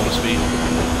 mid-corner speed.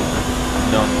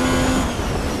 None.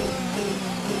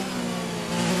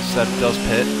 Seb does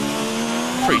pit.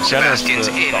 Pretty generous Sebastian's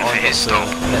in for his stop.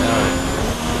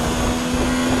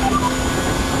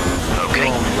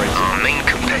 Okay, our main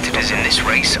competitors in this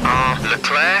race are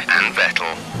Leclerc and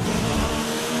Vettel.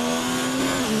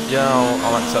 Yeah,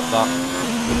 I'll accept that.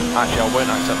 Actually, I won't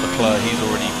accept Leclerc, he's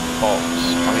already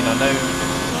boxed. I mean, I know,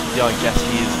 yeah, I guess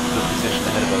he is the position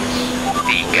ahead of us.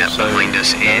 The gap behind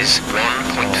us is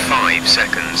 1.5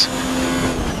 seconds.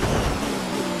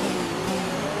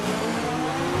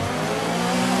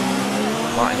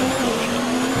 That is unfortunate.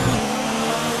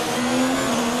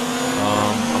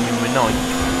 I mean, we're 9th,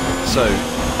 so,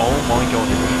 oh my god,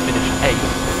 if we finish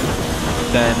 8th,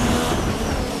 then,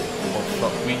 oh fuck,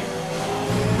 we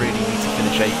really need to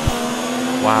finish 8th.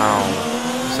 Wow.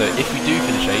 So if we do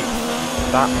finish 8th,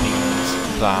 that means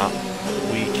that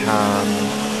we can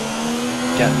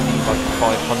get the like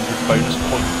 500 bonus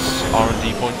points,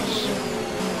 R&D points.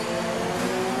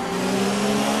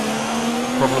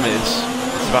 Problem is,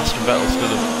 Sebastian Vettel's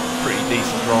still a pretty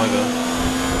decent driver.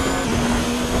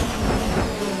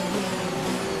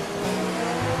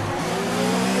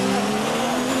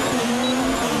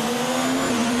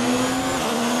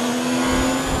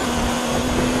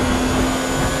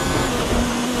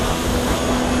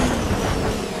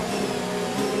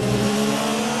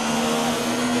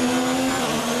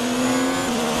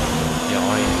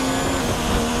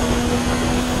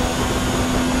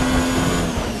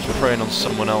 concentrating on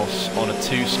someone else on a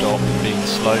 2-stop and being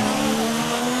slow.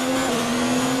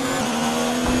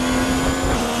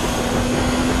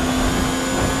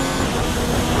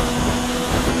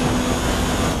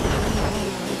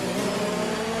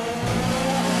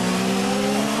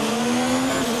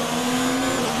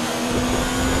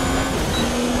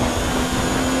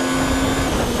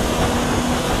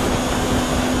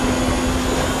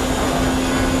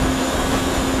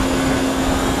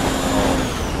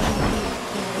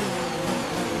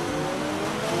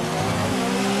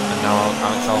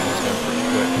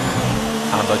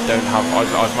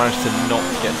 I've managed to not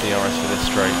get DRS for this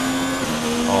straight.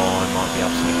 Oh, I might be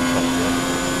absolutely fucked here.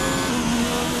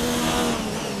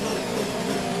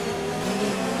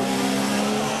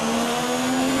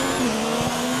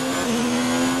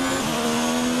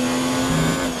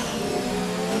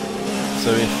 So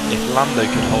if Lando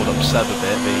could hold up Seb a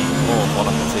bit, be more bon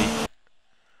appetit.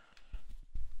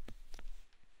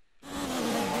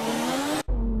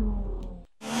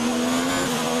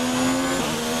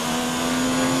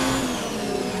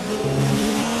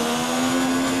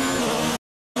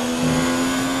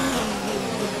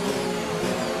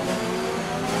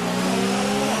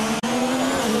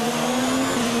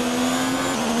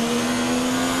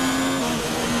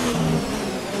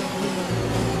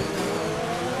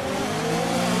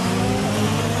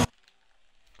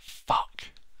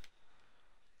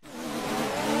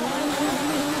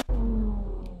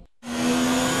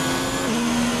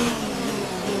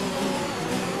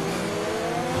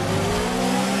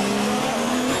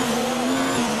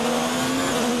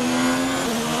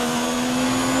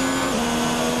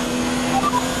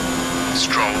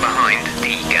 Stroll behind.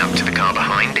 The gap to the car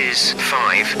behind is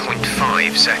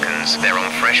 5.5 seconds. They're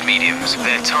on fresh mediums.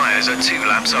 Their tyres are 2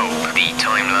 laps old. The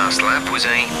time last lap was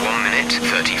a 1 minute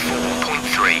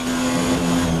 34.3.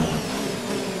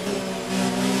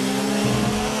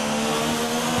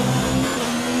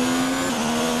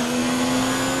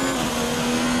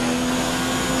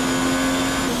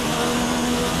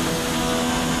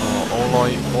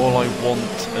 All I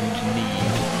want and need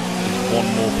is one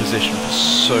more position for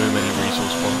so many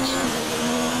resource points.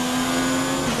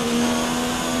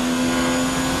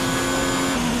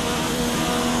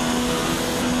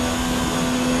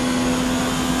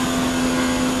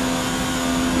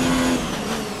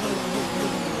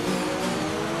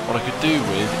 What I could do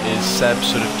with is Seb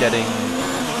sort of getting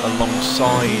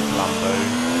alongside Lando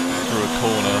through a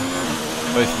corner,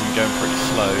 both of them going pretty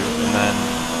slow, and then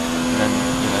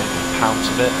you know, pounce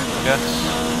a bit, I guess.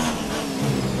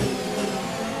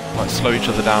 Like slow each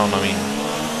other down. I mean,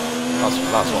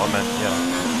 that's what I meant. Yeah.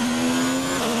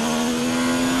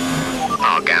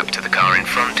 Our gap to the car in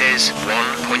front is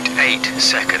 1.8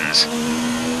 seconds.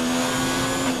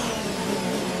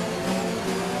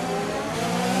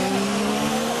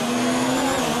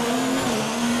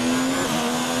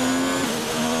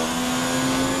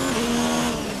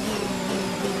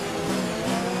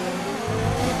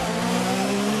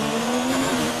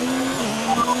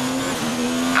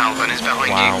 Is behind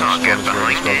you. Our gap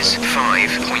behind is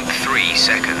 5.3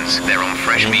 seconds. They're on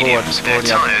fresh mediums. Their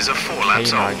tyres are 4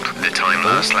 laps old. The time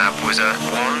last lap was a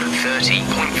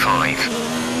 1:30.5.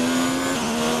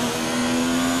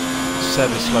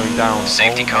 Seb is slowing down.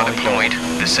 Safety car deployed.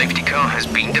 The safety car has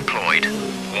been deployed.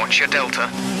 Watch your delta.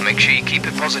 Make sure you keep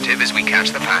it positive as we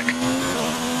catch the pack.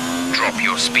 Drop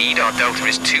your speed. Our delta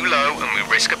is too low and we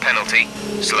risk a penalty.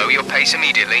 Slow your pace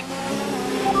immediately.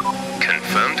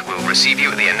 Confirmed. We'll receive you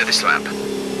at the end of this lap.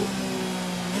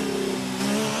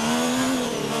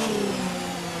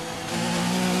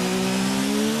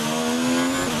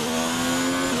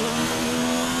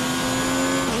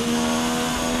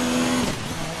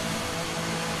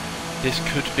 This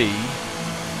could be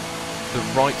the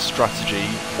right strategy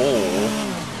or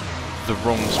the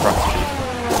wrong strategy.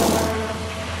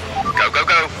 Go, go,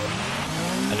 go!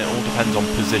 And it all depends on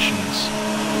positions.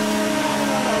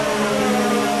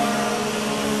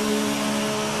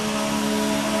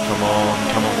 Come on,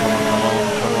 come on, come on, come on,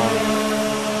 come on.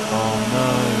 Oh no.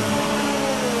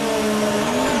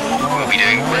 We'll be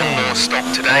doing one more stop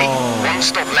today. One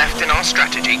stop left in our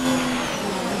strategy.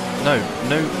 No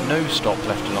stop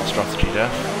left in our strategy,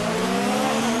 Jeff.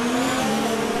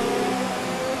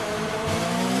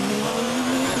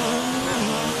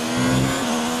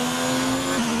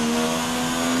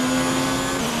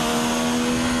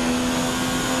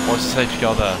 What's the safety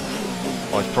car there?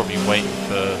 Oh, he's probably waiting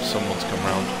for someone to come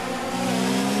round.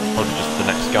 Probably just the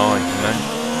next guy,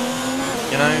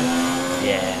 you know?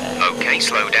 Yeah. Okay,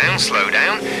 slow down, slow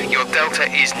down. Your delta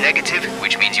is negative,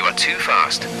 which means you are too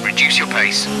fast. Reduce your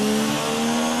pace.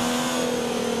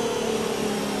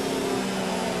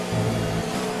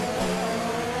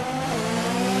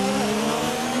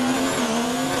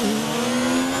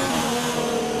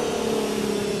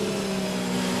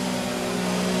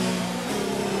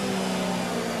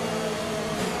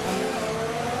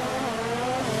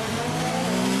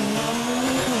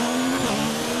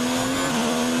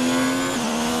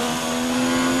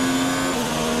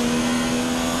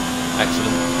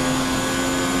 Excellent.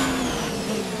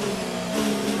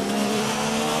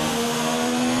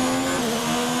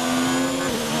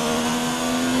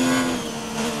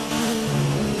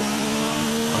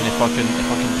 I mean, if I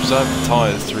can preserve the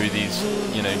tyres through these,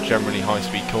 you know, generally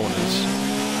high-speed corners,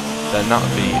 then that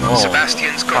would be. Oh,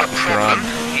 Sebastian's got a problem.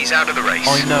 He's out of the race.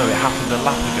 I know, it happened a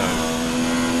lap ago.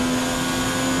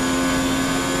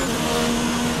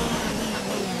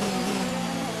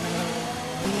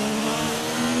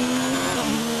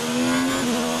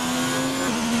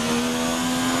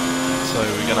 So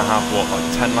we're going to have, what, like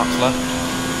 10 laps left?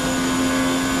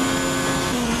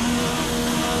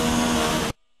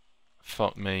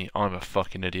 Fuck me, I'm a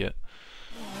fucking idiot.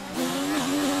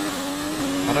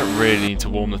 I don't really need to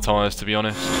warm the tyres, to be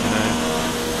honest, you know.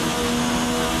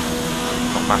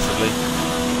 Not massively.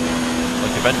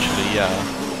 Like, eventually,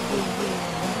 yeah.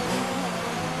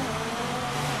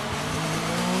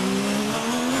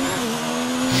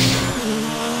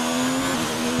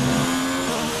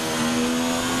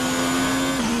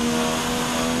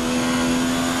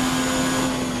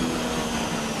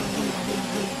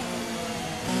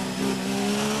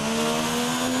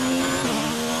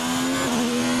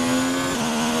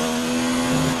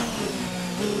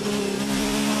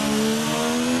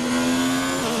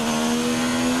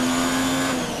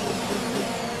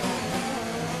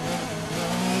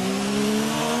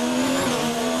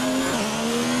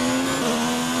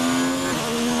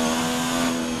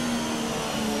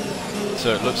 So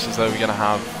it looks as though we're going to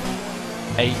have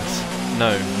 9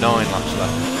 laps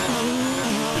left.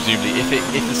 Presumably,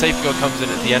 if the safety car comes in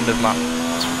at the end of lap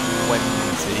 20,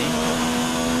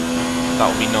 that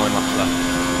will be 9 laps left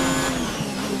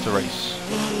to race.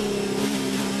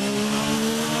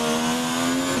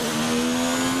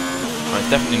 Right,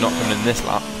 it's definitely not coming in this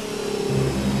lap.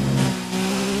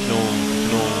 We can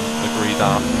all agree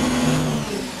that.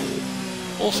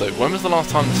 Also, when was the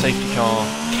last time the safety car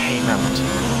came out?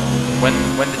 When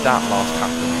did that last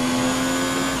happen?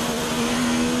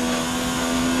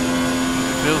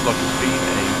 It feels like it's been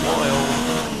a while.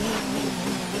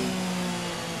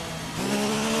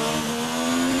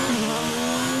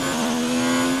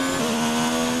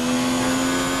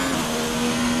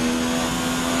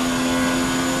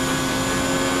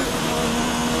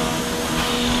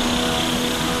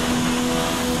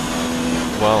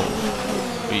 Well,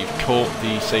 we've caught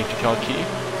the safety car key.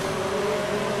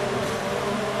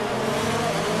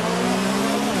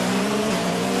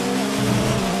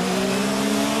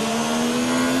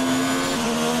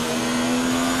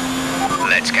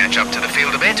 Let's catch up to the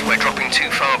field a bit. We're dropping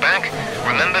too far back.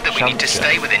 Remember that we need to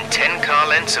stay within 10 car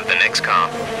lengths of the next car.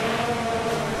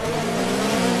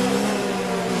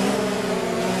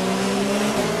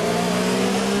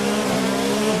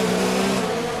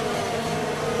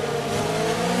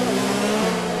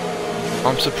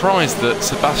 I'm surprised that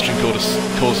Sebastian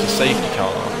caused a safety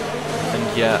car,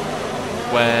 and yet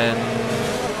when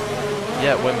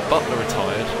Butler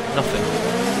retired, nothing.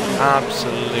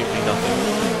 Absolutely nothing.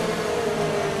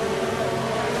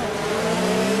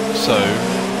 So,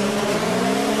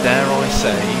 dare I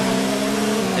say,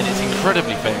 and it's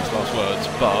incredibly famous last words,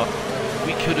 but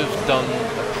we could have done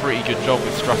a pretty good job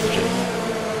with strategy.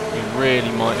 We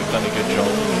really might have done a good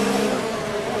job.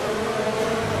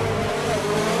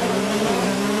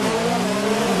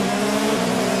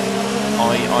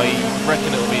 I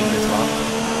reckon it'll be in this lap.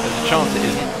 There's a chance it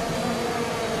isn't.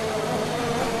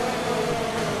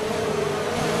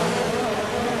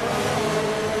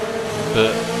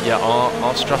 But yeah,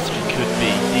 our strategy could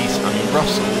be decent. I mean,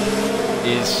 Russell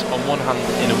is on one hand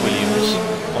in a Williams,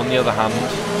 on the other hand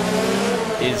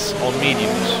is on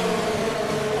mediums.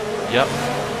 Yep,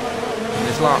 in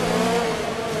this lap.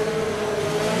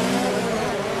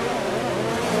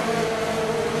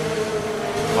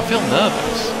 I feel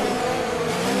nervous.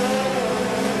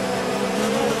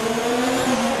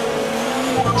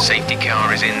 Safety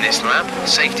car is in this lap,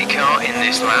 safety car in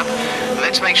this lap.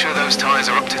 Let's make sure those tyres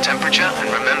are up to temperature, and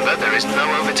remember there is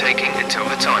no overtaking until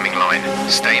the timing line.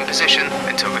 Stay in position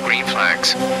until the green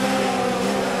flags.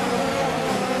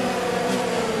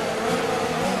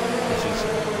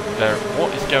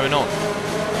 What is going on?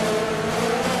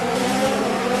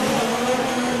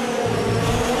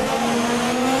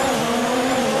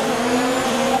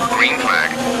 Green flag.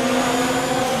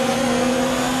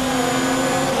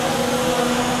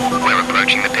 We're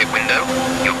approaching the pit window.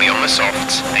 You'll be on the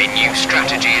softs. A new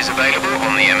strategy is available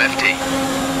on the MFD.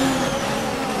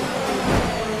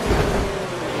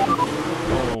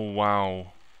 Oh, wow.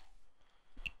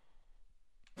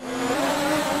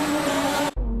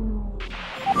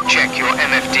 Check your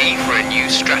MFD for a new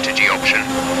strategy option. No,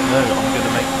 I'm going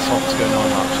to make the softs go 9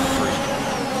 laps for free.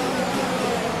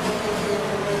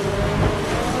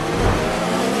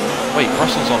 Wait,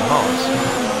 Russell's on hards.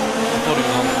 I thought he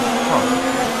was on hard.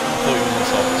 I thought he was on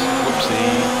softs. Whoopsie.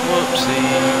 Whoopsie.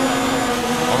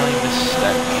 My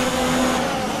mistake.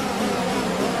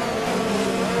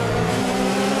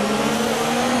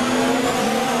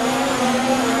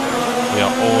 We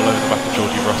are all over the back of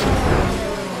Georgie Russell.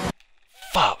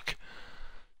 Fuck!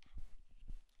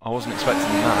 I wasn't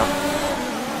expecting that.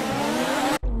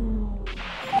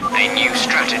 A new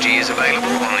strategy is available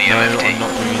on the No, MFT. I'm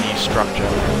not doing a new structure.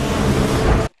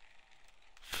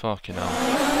 Fucking hell.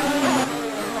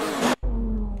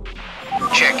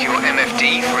 Check your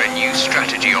MFD for a new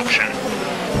strategy option.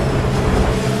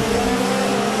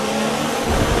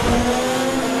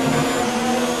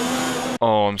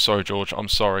 Oh, I'm sorry, George. I'm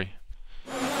sorry.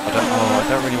 I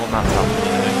don't really want that to happen,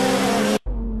 you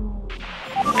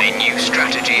know. A new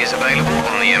strategy is available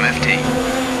on the MFT.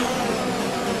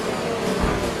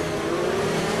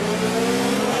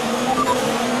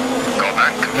 Got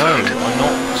that No, confirmed? I'm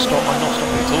not stopping at all.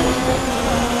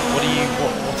 What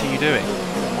are you doing?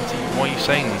 Why are you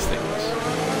saying these things?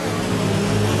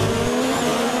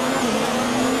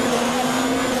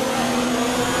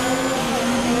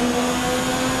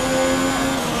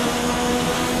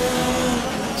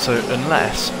 So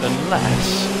unless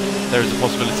there is a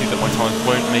possibility that my times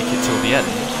won't make it till the end,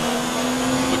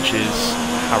 which is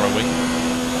harrowing.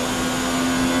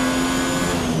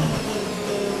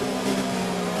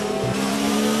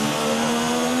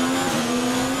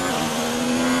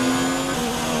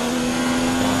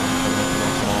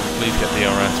 Come on, please get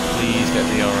DRS, please get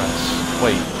DRS.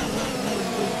 Wait.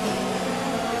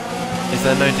 Is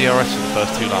there no DRS for the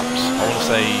first 2 laps? I want to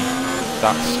say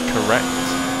that's correct.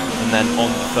 And then on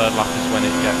the 3rd lap is when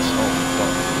it gets... Oh,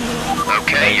 God.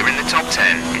 Okay, you're in the top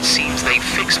 10. It seems they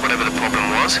fixed whatever the problem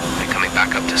was. They're coming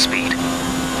back up to speed.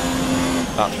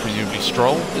 That's presumably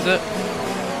Stroll, is it?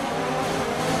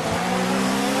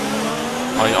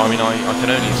 I mean, I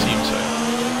can only assume so.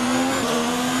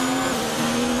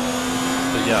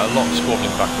 But yeah, a lot of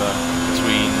squabbling back there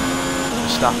between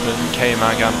Verstappen,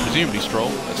 K-Mag and presumably Stroll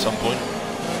at some point.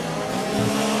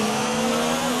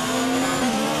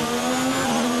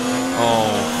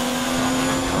 Oh,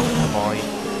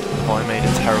 have I made a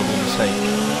terrible mistake?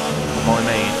 Have I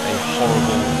made a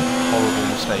horrible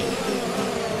mistake?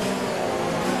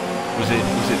 Was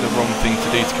it the wrong thing to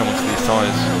do to come onto these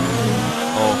tyres?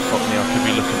 Oh fuck me, I could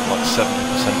be looking at like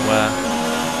 70% wear.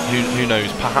 Who knows?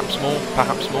 Perhaps more?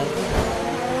 Perhaps more?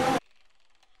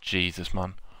 Jesus,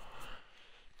 man.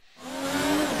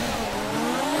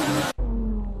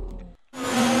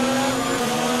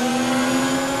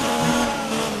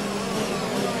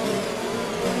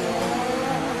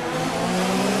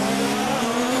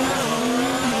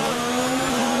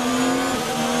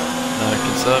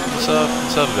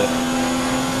 Conserve a bit.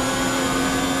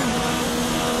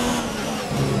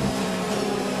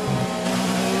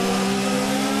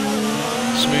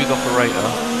 Smooth operator,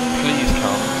 please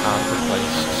come and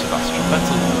replace Sebastian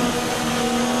Vettel.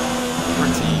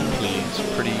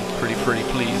 Pretty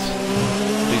please.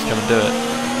 Please come and do it.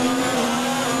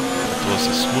 It was a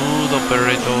smooth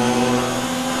operator.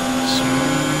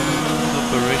 Smooth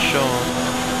operation.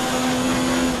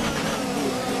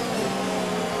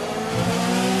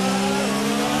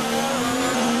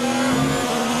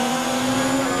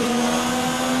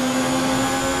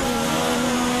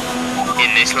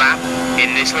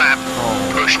 In this lap,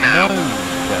 push now. No,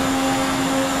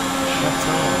 shut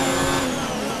up.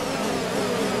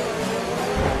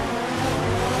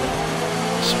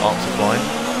 Sparks are flying.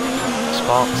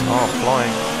 Sparks are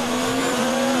flying.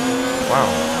 Wow,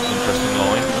 interesting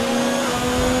line.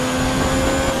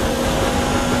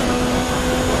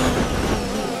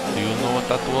 Do you know what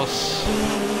that was?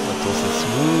 That was a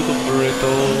smooth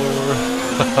operator.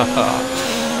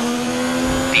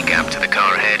 The gap to the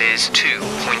car ahead is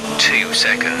 2.2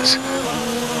 seconds.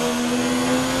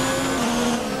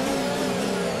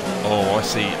 Oh, I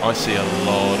see a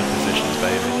lot of positions,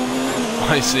 baby.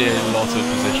 I see a lot of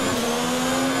positions.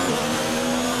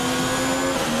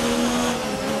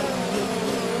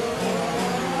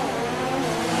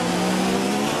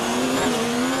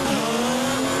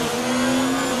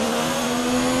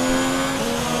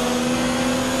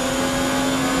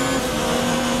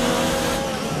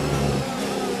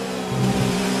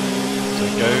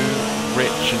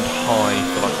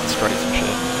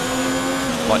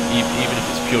 Like, even if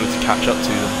it's purely to catch up to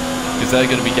them, because they're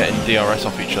going to be getting DRS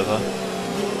off each other.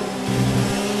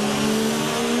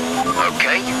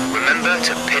 Okay, remember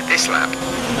to pit this lap.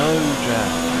 No,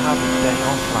 Jeff, have a day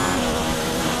off, lap.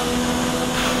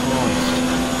 Christ.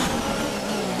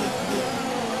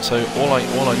 So all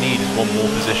I need is one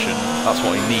more position. That's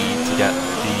what I need to get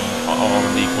the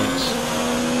R&D points.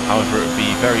 However, it would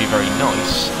be very, very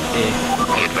nice if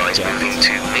Be advised moving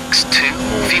to mix 2,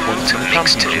 more fuel points to in the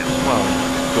mix 2. championship as well.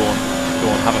 Go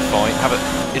on, have a fight.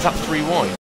 Is that 3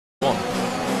 wide? 1.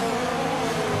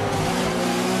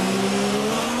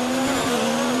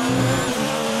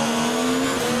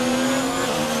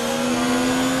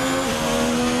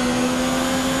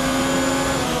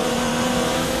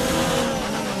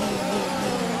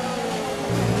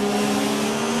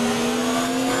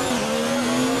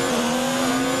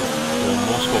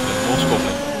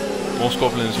 More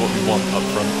squabbling is what we want up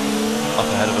front, up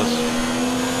ahead of us.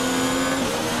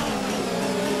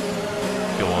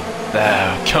 Go on.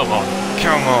 There, come on.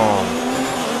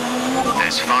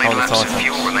 There's 5 laps of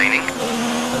fuel remaining. A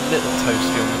little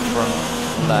toasty on the front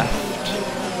left.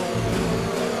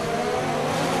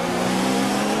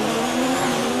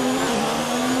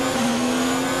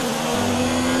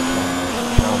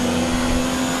 Come on.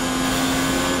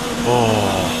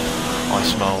 Oh,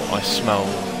 I smell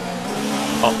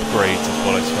upgrades is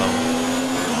what I smell.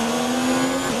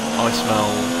 I smell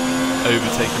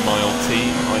overtaking my old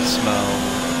team. I smell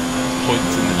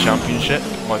points in the championship.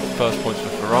 My first points for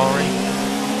Ferrari.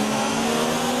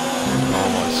 Oh,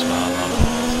 I smell a lot of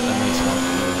points. And they smell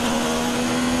good.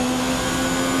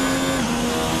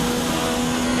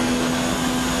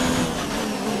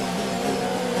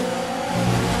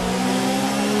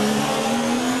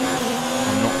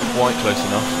 I'm not quite close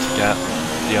enough to get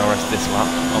DRS this lap,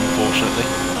 unfortunately.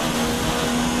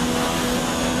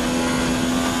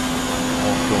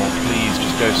 Oh, go on, please,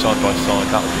 just go side by side.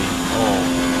 That would be,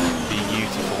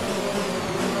 beautiful.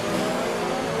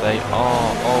 They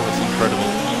are, it's incredible.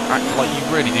 You act like you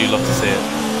really do love to see it.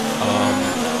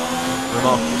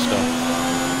 Remarkable stuff.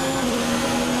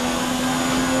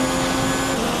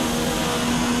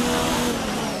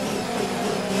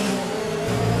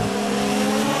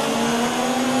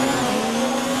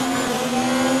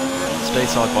 Stay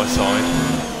side by side.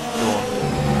 Go on.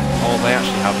 Oh, they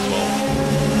actually have as well.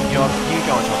 You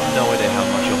guys have no idea how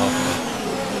much you're helping me.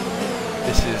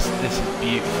 This is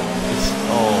beautiful.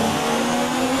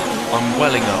 I'm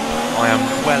welling up. I am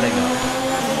welling up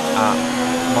at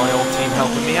my old team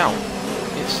helping me out.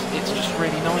 It's just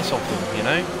really nice of them, you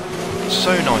know? It's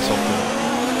so nice of them.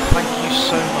 Thank you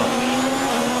so much.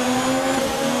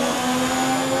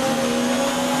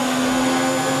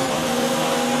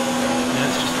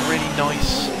 Really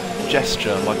nice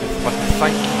gesture, like a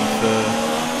thank you for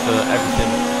everything,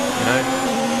 you know.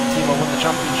 The team I won the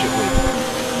championship with.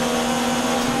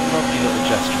 It's a lovely little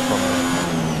gesture from them.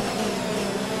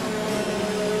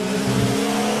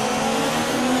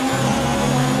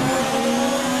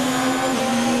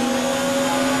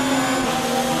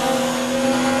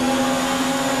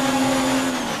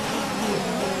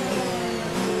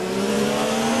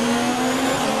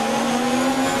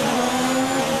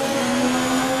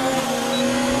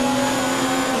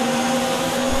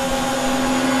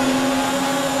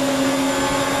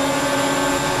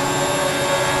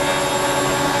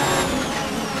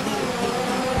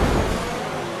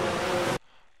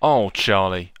 Oh,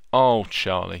 Charlie. Oh,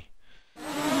 Charlie.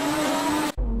 I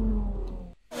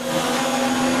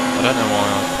don't know why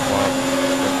I went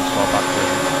this far back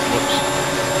there. Whoops.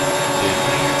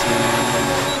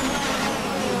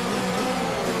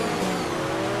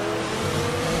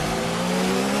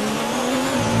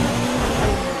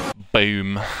 Boom.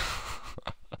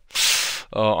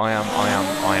 Oh, I am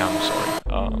sorry.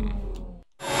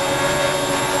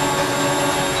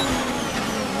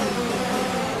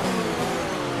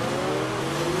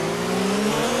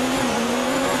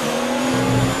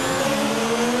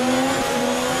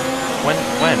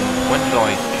 When did I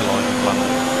collide with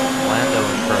Lando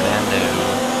and Fernando?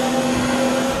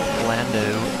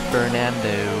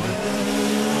 Fernando.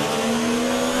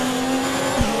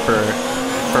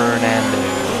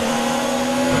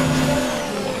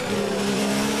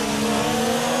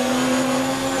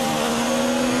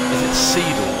 Is it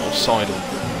Seidel or Seidel?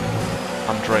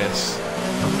 Andreas.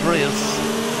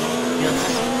 Yes.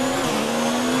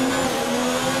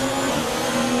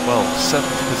 Well,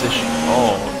 7th position.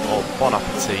 Oh, bon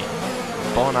appetit.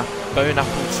 Bon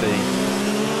appetit.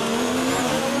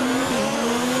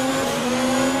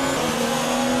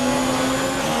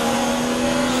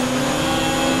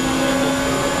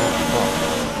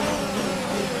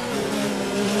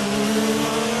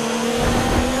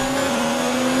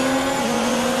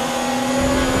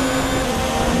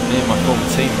 Me and my former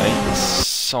teammate.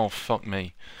 So fuck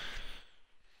me.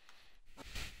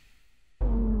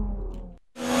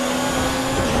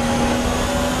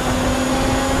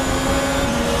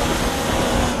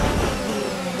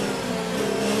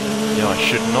 I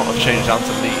should not have changed down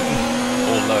to lean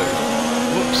or low.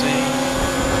 Whoopsie.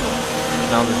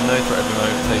 Now there's no threat of him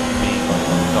overtaking me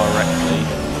directly.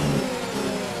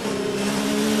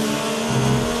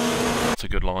 That's a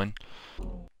good line.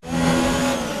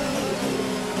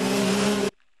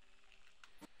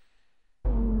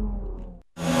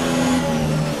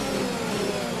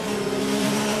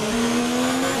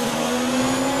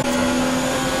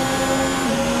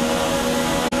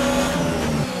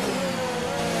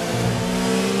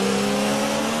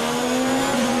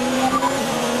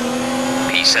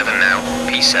 P7 now,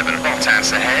 P7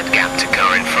 Bottas ahead, gap to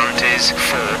car in front is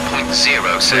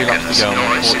 4.0 seconds,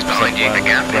 Norris is behind you, the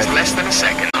gap is less than a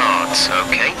second. Hards,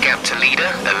 okay, gap to leader,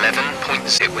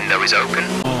 11.0, window is open.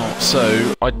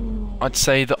 So, I'd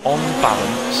say that on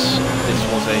balance, this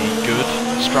was a good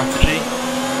strategy.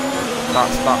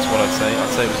 That's what I'd say.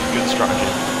 I'd say it was a good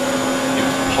strategy. It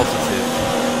was positive.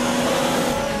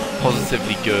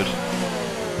 Positively good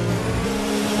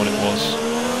is what it was.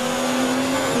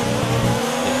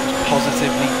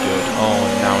 Positively good. Oh,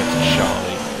 and now it's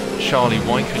Charlie. Charlie,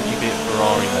 why couldn't you be at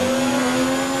Ferrari, mate?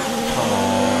 Come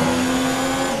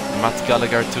on. Matt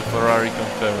Gallagher to Ferrari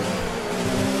confirmed.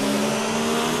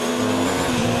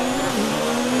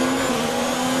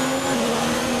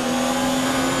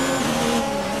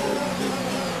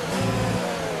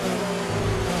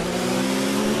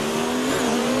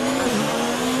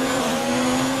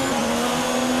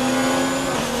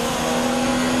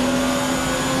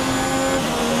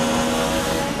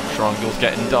 Triangle's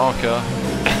getting darker.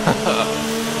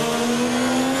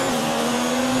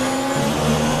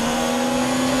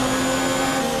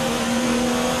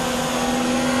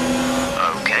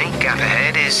 Okay, gap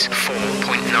ahead is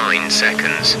 4.9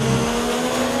 seconds.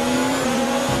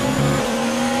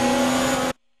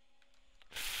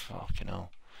 Fucking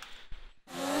hell.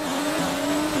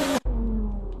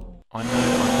 I know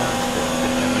it's a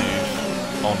bit of a move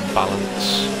on balance,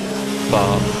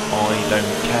 but I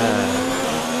don't care.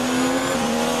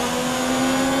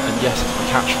 Yes, it's my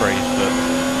catchphrase, but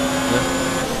yeah,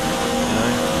 you know,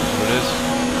 that's what it is.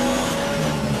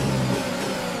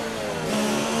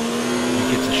 Who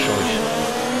gives a shite?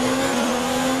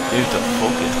 Who the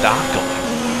fuck is that guy?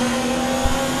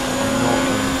 I'm not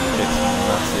going to get some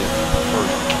massive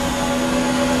freak.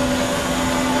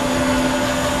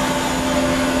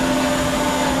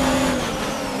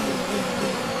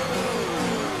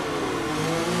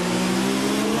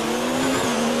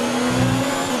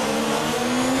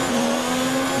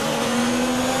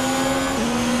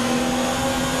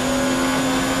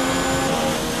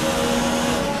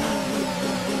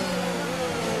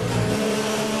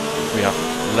 We have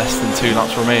less than 2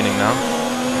 laps remaining now.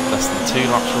 Less than 2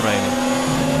 laps remaining.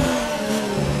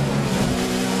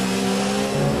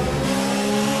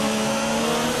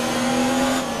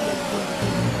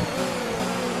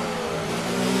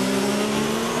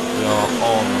 We are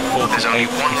on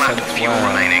 48% fuel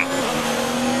remaining.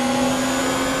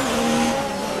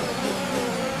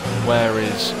 Wear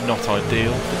is not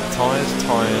ideal for the tyres.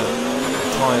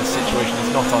 Tyre situation is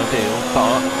not ideal,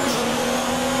 but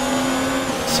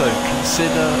so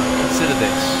consider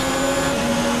this.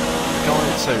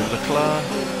 So Leclerc,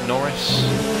 Norris,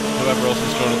 whoever else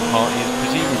is joining the party is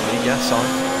presumably, yes,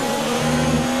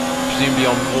 presumably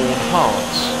on worn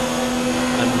hards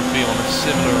and would be on a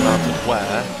similar amount of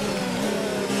wear.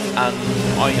 And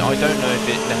I don't know if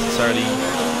it necessarily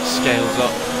scales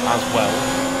up as well,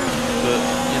 but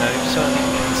you know, certainly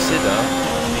consider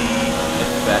the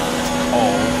effect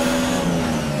of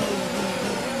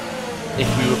if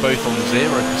we were both on 0%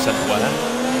 wear.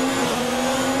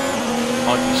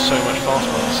 I'd be so much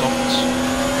faster on the softs.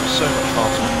 So much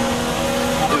faster.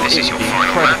 This is your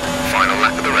final lap. Final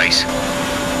lap of the race. This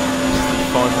is the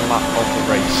final lap of the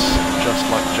race, just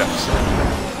like Jeff said.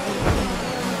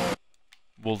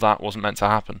 Well, that wasn't meant to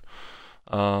happen.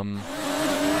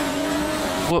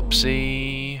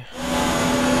 Whoopsie.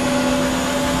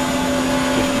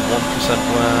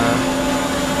 51% wear.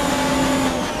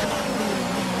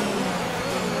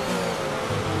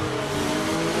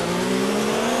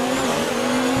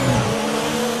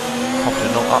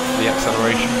 Not up for the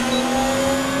acceleration.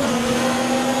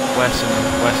 Where's some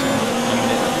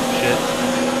unit shit?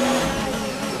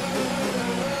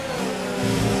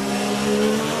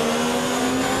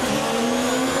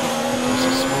 It's a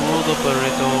smooth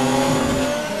operator.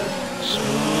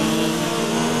 Smooth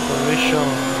operation.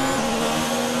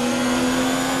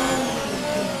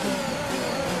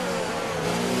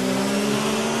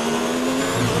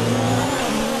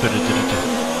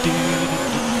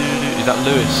 Is that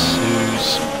Lewis,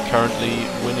 who's currently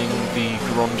winning the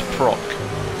Grand Prix?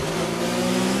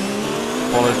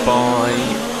 Followed by...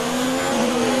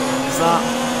 Is that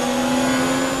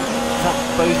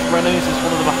both Renaults? Is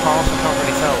one of them a half? I can't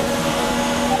really tell.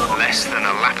 Less than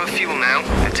a lap of fuel now.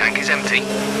 The tank is empty.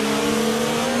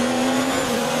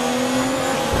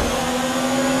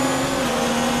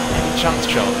 Any chance,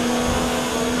 Charlie?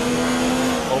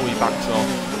 Oh, he backs off.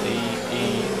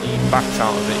 He backs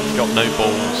out of it. He's got no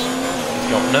balls. He's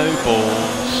got no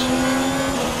balls.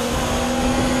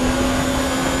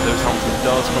 Lewis Hamilton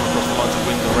does come across the line to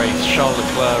win the race. Charles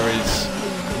Leclerc is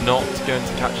not going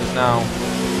to catch us now.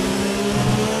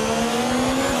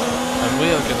 And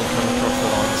we are going to come across the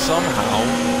line somehow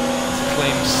to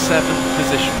claim 7th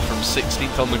position from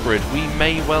 16th on the grid. We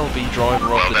may well be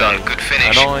driver of the day. Good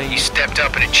finish. And you stepped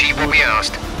up and achieved what we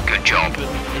asked. Good job. Even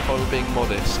if I were being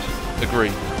modest, agree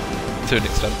to an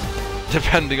extent,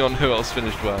 depending on who else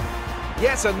finished where.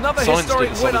 Yes, another Sainz historic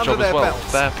did a win solid under job their as well.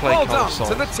 belts. Fair play, Well Carlos done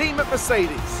to the Sainz. team at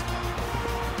Mercedes.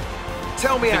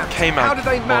 Tell me, Ant, K-Mag how did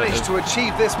they manage might to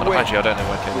achieve this have, win? actually, I don't know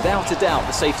where K-Mag. Without a doubt,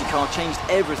 the safety car changed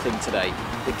everything today.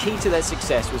 The key to their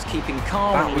success was keeping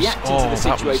calm and reacting to the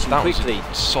situation quickly.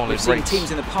 Solid We've seen race.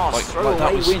 teams in the past throw that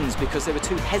away was, wins because they were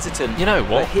too hesitant. You know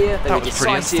what? But here they that were was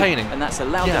pretty decisive, entertaining, and that's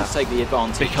allowed them to take the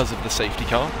advantage. because of the safety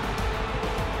car.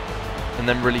 And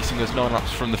then releasing us 9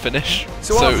 laps from the finish.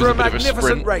 So it after was a a bit of a magnificent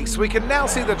sprint. race, we can now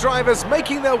see the drivers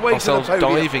making their way Ourselves to the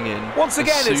podium. diving in. Once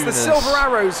again, as it's soon the as Silver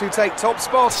Arrows who take top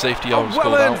spot. Safety A car was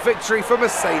called well-earned out. victory for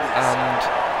Mercedes. And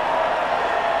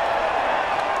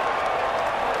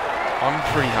I'm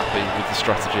pretty happy with the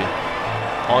strategy.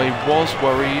 I was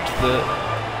worried that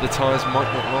the tyres might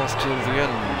not last till the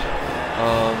end.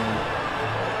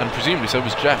 And presumably so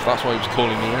was Jeff, that's why he was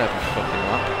calling me in every fucking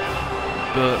lap.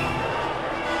 But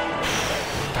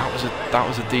that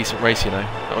was a decent race, you know.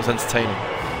 That was entertaining.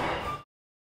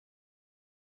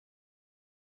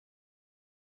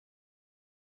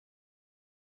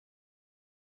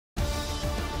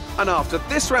 And after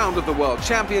this round of the World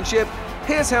Championship,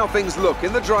 here's how things look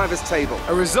in the drivers' table.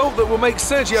 A result that will make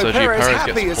Sergio Perez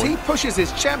happy as he pushes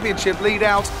his championship lead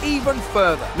out even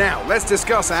further. Now, let's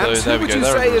discuss, Ant, who would you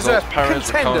say is a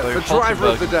contender for driver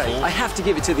of the day? I have to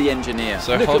give it to the engineer.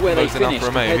 So Look at where they Hulkenberg's in finished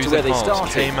Alfa Romeo. compared to Who's where they advanced?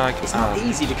 started. K-Mag It's not and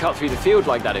easy to cut through the field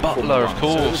like that in Butler, Formula of 1,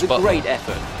 course, so it was a Butler. great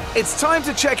effort. It's time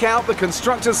to check out the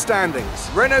constructors' standings.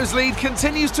 Renault's lead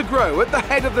continues to grow at the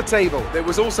head of the table. There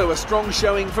was also a strong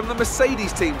showing from the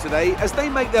Mercedes team today as they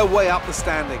make their way up the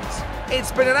standings. It's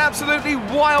been an absolutely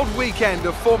wild weekend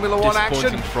of Formula 1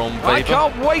 action. Disappointing from Weber. I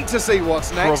can't wait to see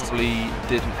what's next. Probably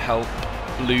didn't help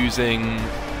losing...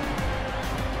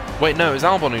 Wait, no, it was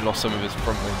Albon who lost some of his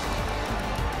front wing.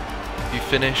 He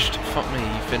finished... Fuck me,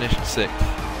 he finished 6th.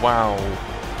 Wow.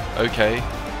 Okay.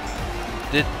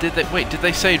 Did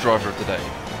they say driver of the day?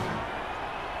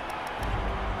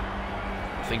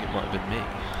 I think it might have been me.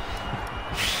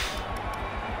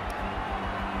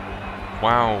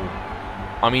 Wow.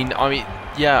 I mean,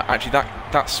 yeah, actually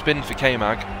that spin for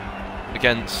K-Mag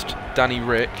against Danny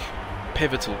Rick,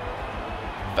 pivotal.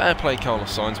 Fair play,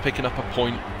 Carlos Sainz, picking up a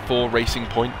point for Racing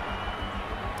Point.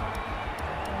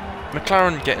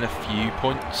 McLaren getting a few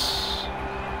points.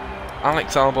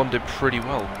 Alex Albon did pretty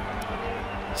well.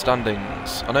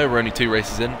 Standings. I know we're only 2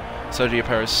 races in. Sergio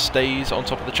Perez stays on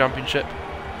top of the championship.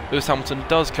 Lewis Hamilton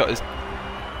does cut his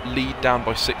lead down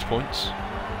by 6 points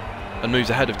and moves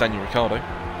ahead of Daniel Ricciardo.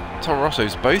 Toro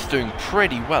Rosso's both doing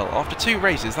pretty well. After 2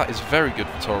 races, that is very good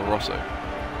for Toro Rosso.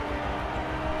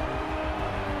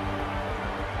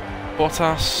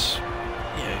 Bottas,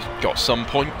 yeah, he's got some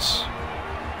points.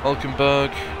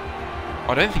 Hulkenberg,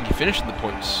 I don't think he finished in the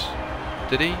points,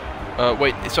 did he?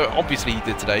 Wait, so obviously he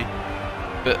did today.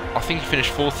 But I think he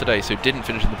finished 4th today, so didn't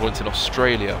finish in the points in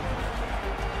Australia.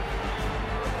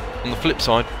 On the flip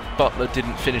side, Butler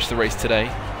didn't finish the race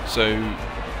today, so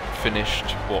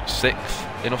finished, what, 6th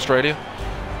in Australia?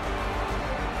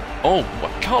 Oh,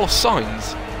 what, Carlos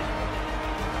Sainz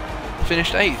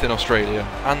finished 8th in Australia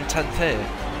and 10th here.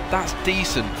 That's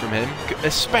decent from him,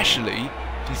 especially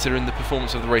considering the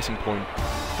performance of the Racing Point.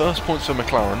 First points for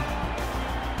McLaren.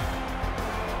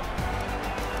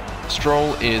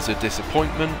 Stroll is a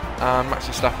disappointment, and Max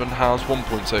Verstappen has 1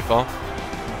 point so far.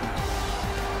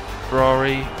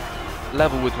 Ferrari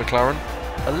level with McLaren,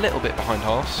 a little bit behind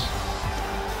Haas,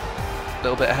 a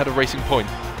little bit ahead of Racing Point.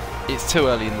 It's too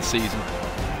early in the season.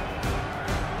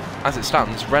 As it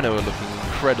stands, Renault are looking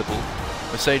incredible,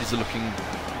 Mercedes are looking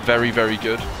very, very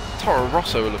good, Toro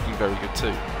Rosso are looking very good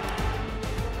too.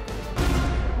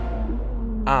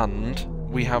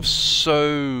 And we have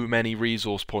so many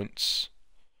resource points.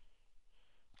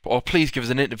 Oh, please give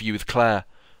us an interview with Claire.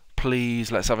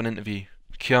 Please, let's have an interview.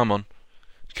 Come on.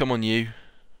 Come on, you.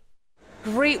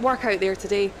 Great work out there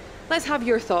today. Let's have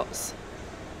your thoughts.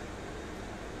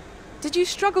 Did you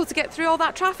struggle to get through all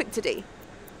that traffic today?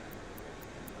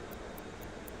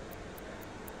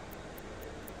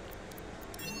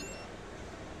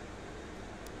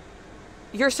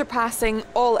 You're surpassing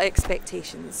all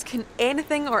expectations. Can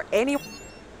anything or any...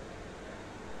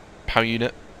 Power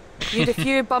unit. You had a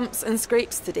few bumps and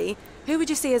scrapes today. Who would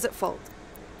you say is at fault?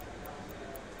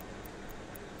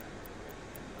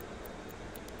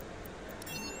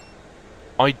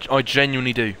 I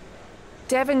genuinely do.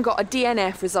 Devon got a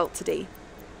DNF result today.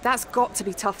 That's got to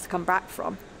be tough to come back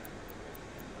from.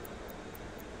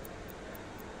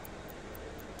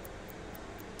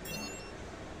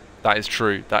 That is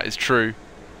true. That is true.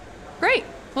 Great.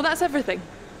 Well, that's everything.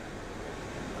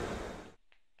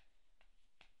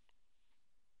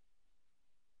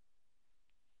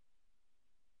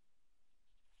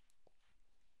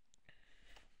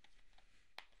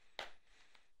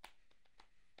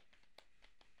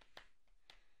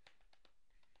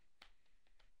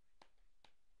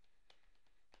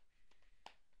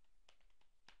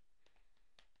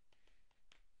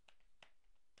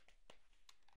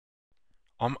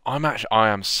 I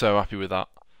am so happy with that.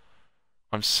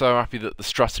 I'm so happy that the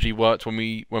strategy worked when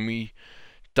we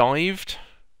dived.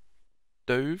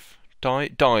 Dived.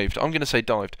 I'm gonna say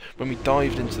dived. When we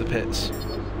dived into the pits.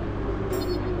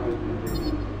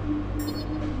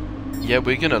 Yeah,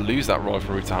 we're gonna lose that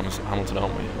rivalry to Hamilton,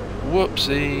 aren't we?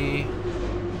 Whoopsie.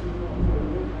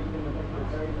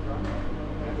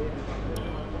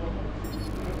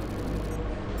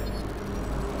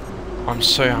 I'm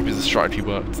so happy the strategy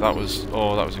worked. That was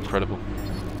incredible.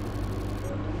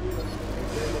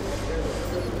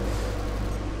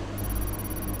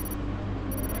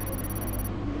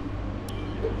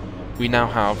 We now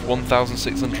have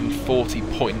 1,640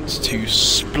 points to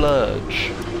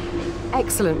splurge.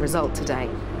 Excellent result today.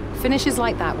 Finishes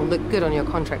like that will look good on your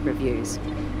contract reviews.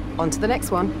 On to the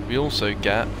next one. We also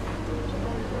get...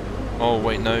 Oh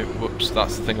wait, no. Whoops,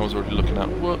 that's the thing I was already looking at.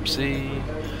 Whoopsie.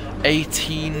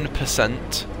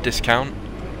 18% discount.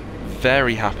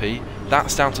 Very happy.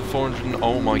 That's down to 400.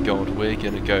 Oh my god, we're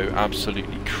gonna go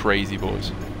absolutely crazy,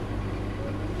 boys.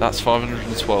 That's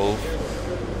 512.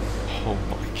 Oh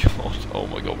my god. Oh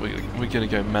my god, we're gonna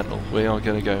go mental. We are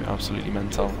gonna go absolutely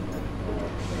mental.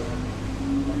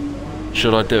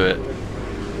 Should I do it?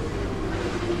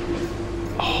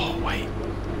 Oh wait.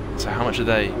 So how much are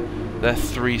they? They're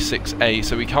 368,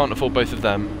 so we can't afford both of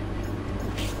them.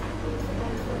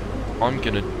 Oh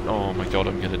my god,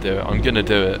 I'm gonna do it. I'm gonna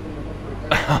do it.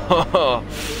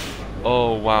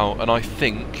 Oh wow, and I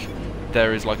think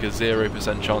there is like a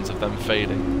 0% chance of them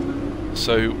failing.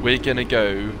 So we're gonna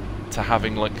go to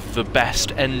having like the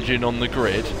best engine on the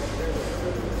grid.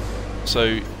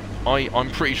 So I'm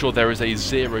pretty sure there is a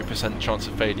 0% chance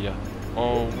of failure.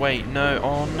 Oh wait, no,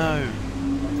 oh no.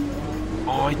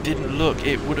 Oh, I didn't look,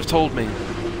 it would have told me.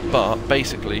 But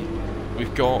basically,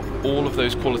 we've got all of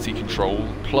those quality control,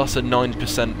 plus a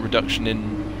 9% reduction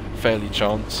in failure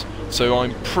chance. So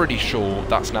I'm pretty sure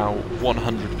that's now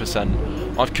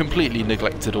 100%. I've completely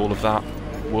neglected all of that.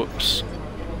 Whoops.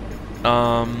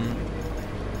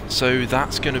 So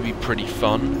that's going to be pretty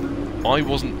fun. I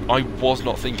was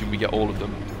not thinking we get all of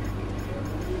them.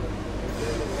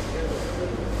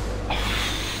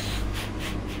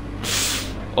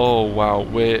 Oh wow,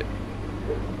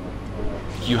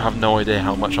 you have no idea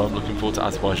how much I'm looking forward to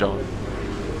Azerbaijan.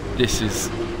 This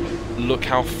is... Look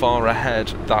how far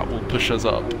ahead that will push us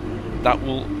up. That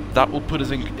will put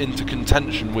us into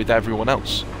contention with everyone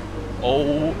else.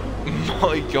 Oh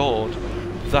my god.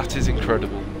 That is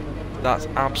incredible. That's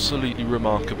absolutely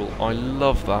remarkable. I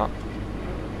love that.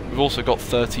 We've also got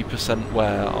 30%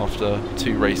 wear after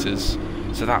 2 races,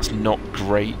 so that's not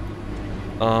great.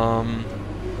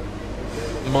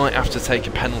 Might have to take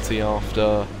a penalty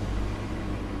after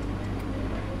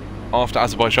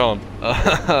Azerbaijan.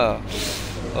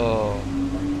 Oh.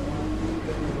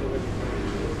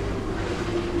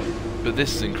 But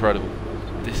this is incredible.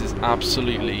 This is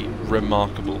absolutely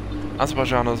remarkable.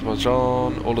 Azerbaijan,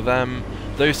 all of them.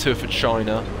 Those 2 are for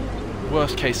China.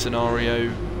 Worst case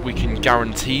scenario, we can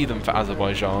guarantee them for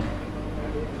Azerbaijan.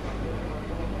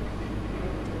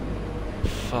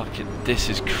 Fucking, this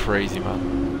is crazy,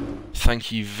 man.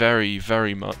 Thank you very,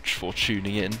 very much for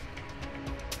tuning in.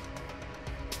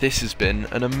 This has been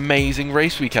an amazing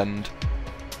race weekend.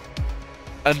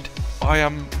 And I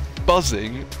am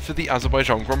buzzing for the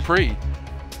Azerbaijan Grand Prix.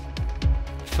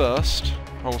 First,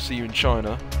 I will see you in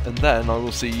China, and then I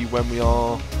will see you when we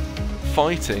are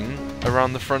fighting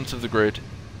around the front of the grid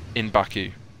in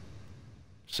Baku.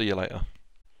 See you later.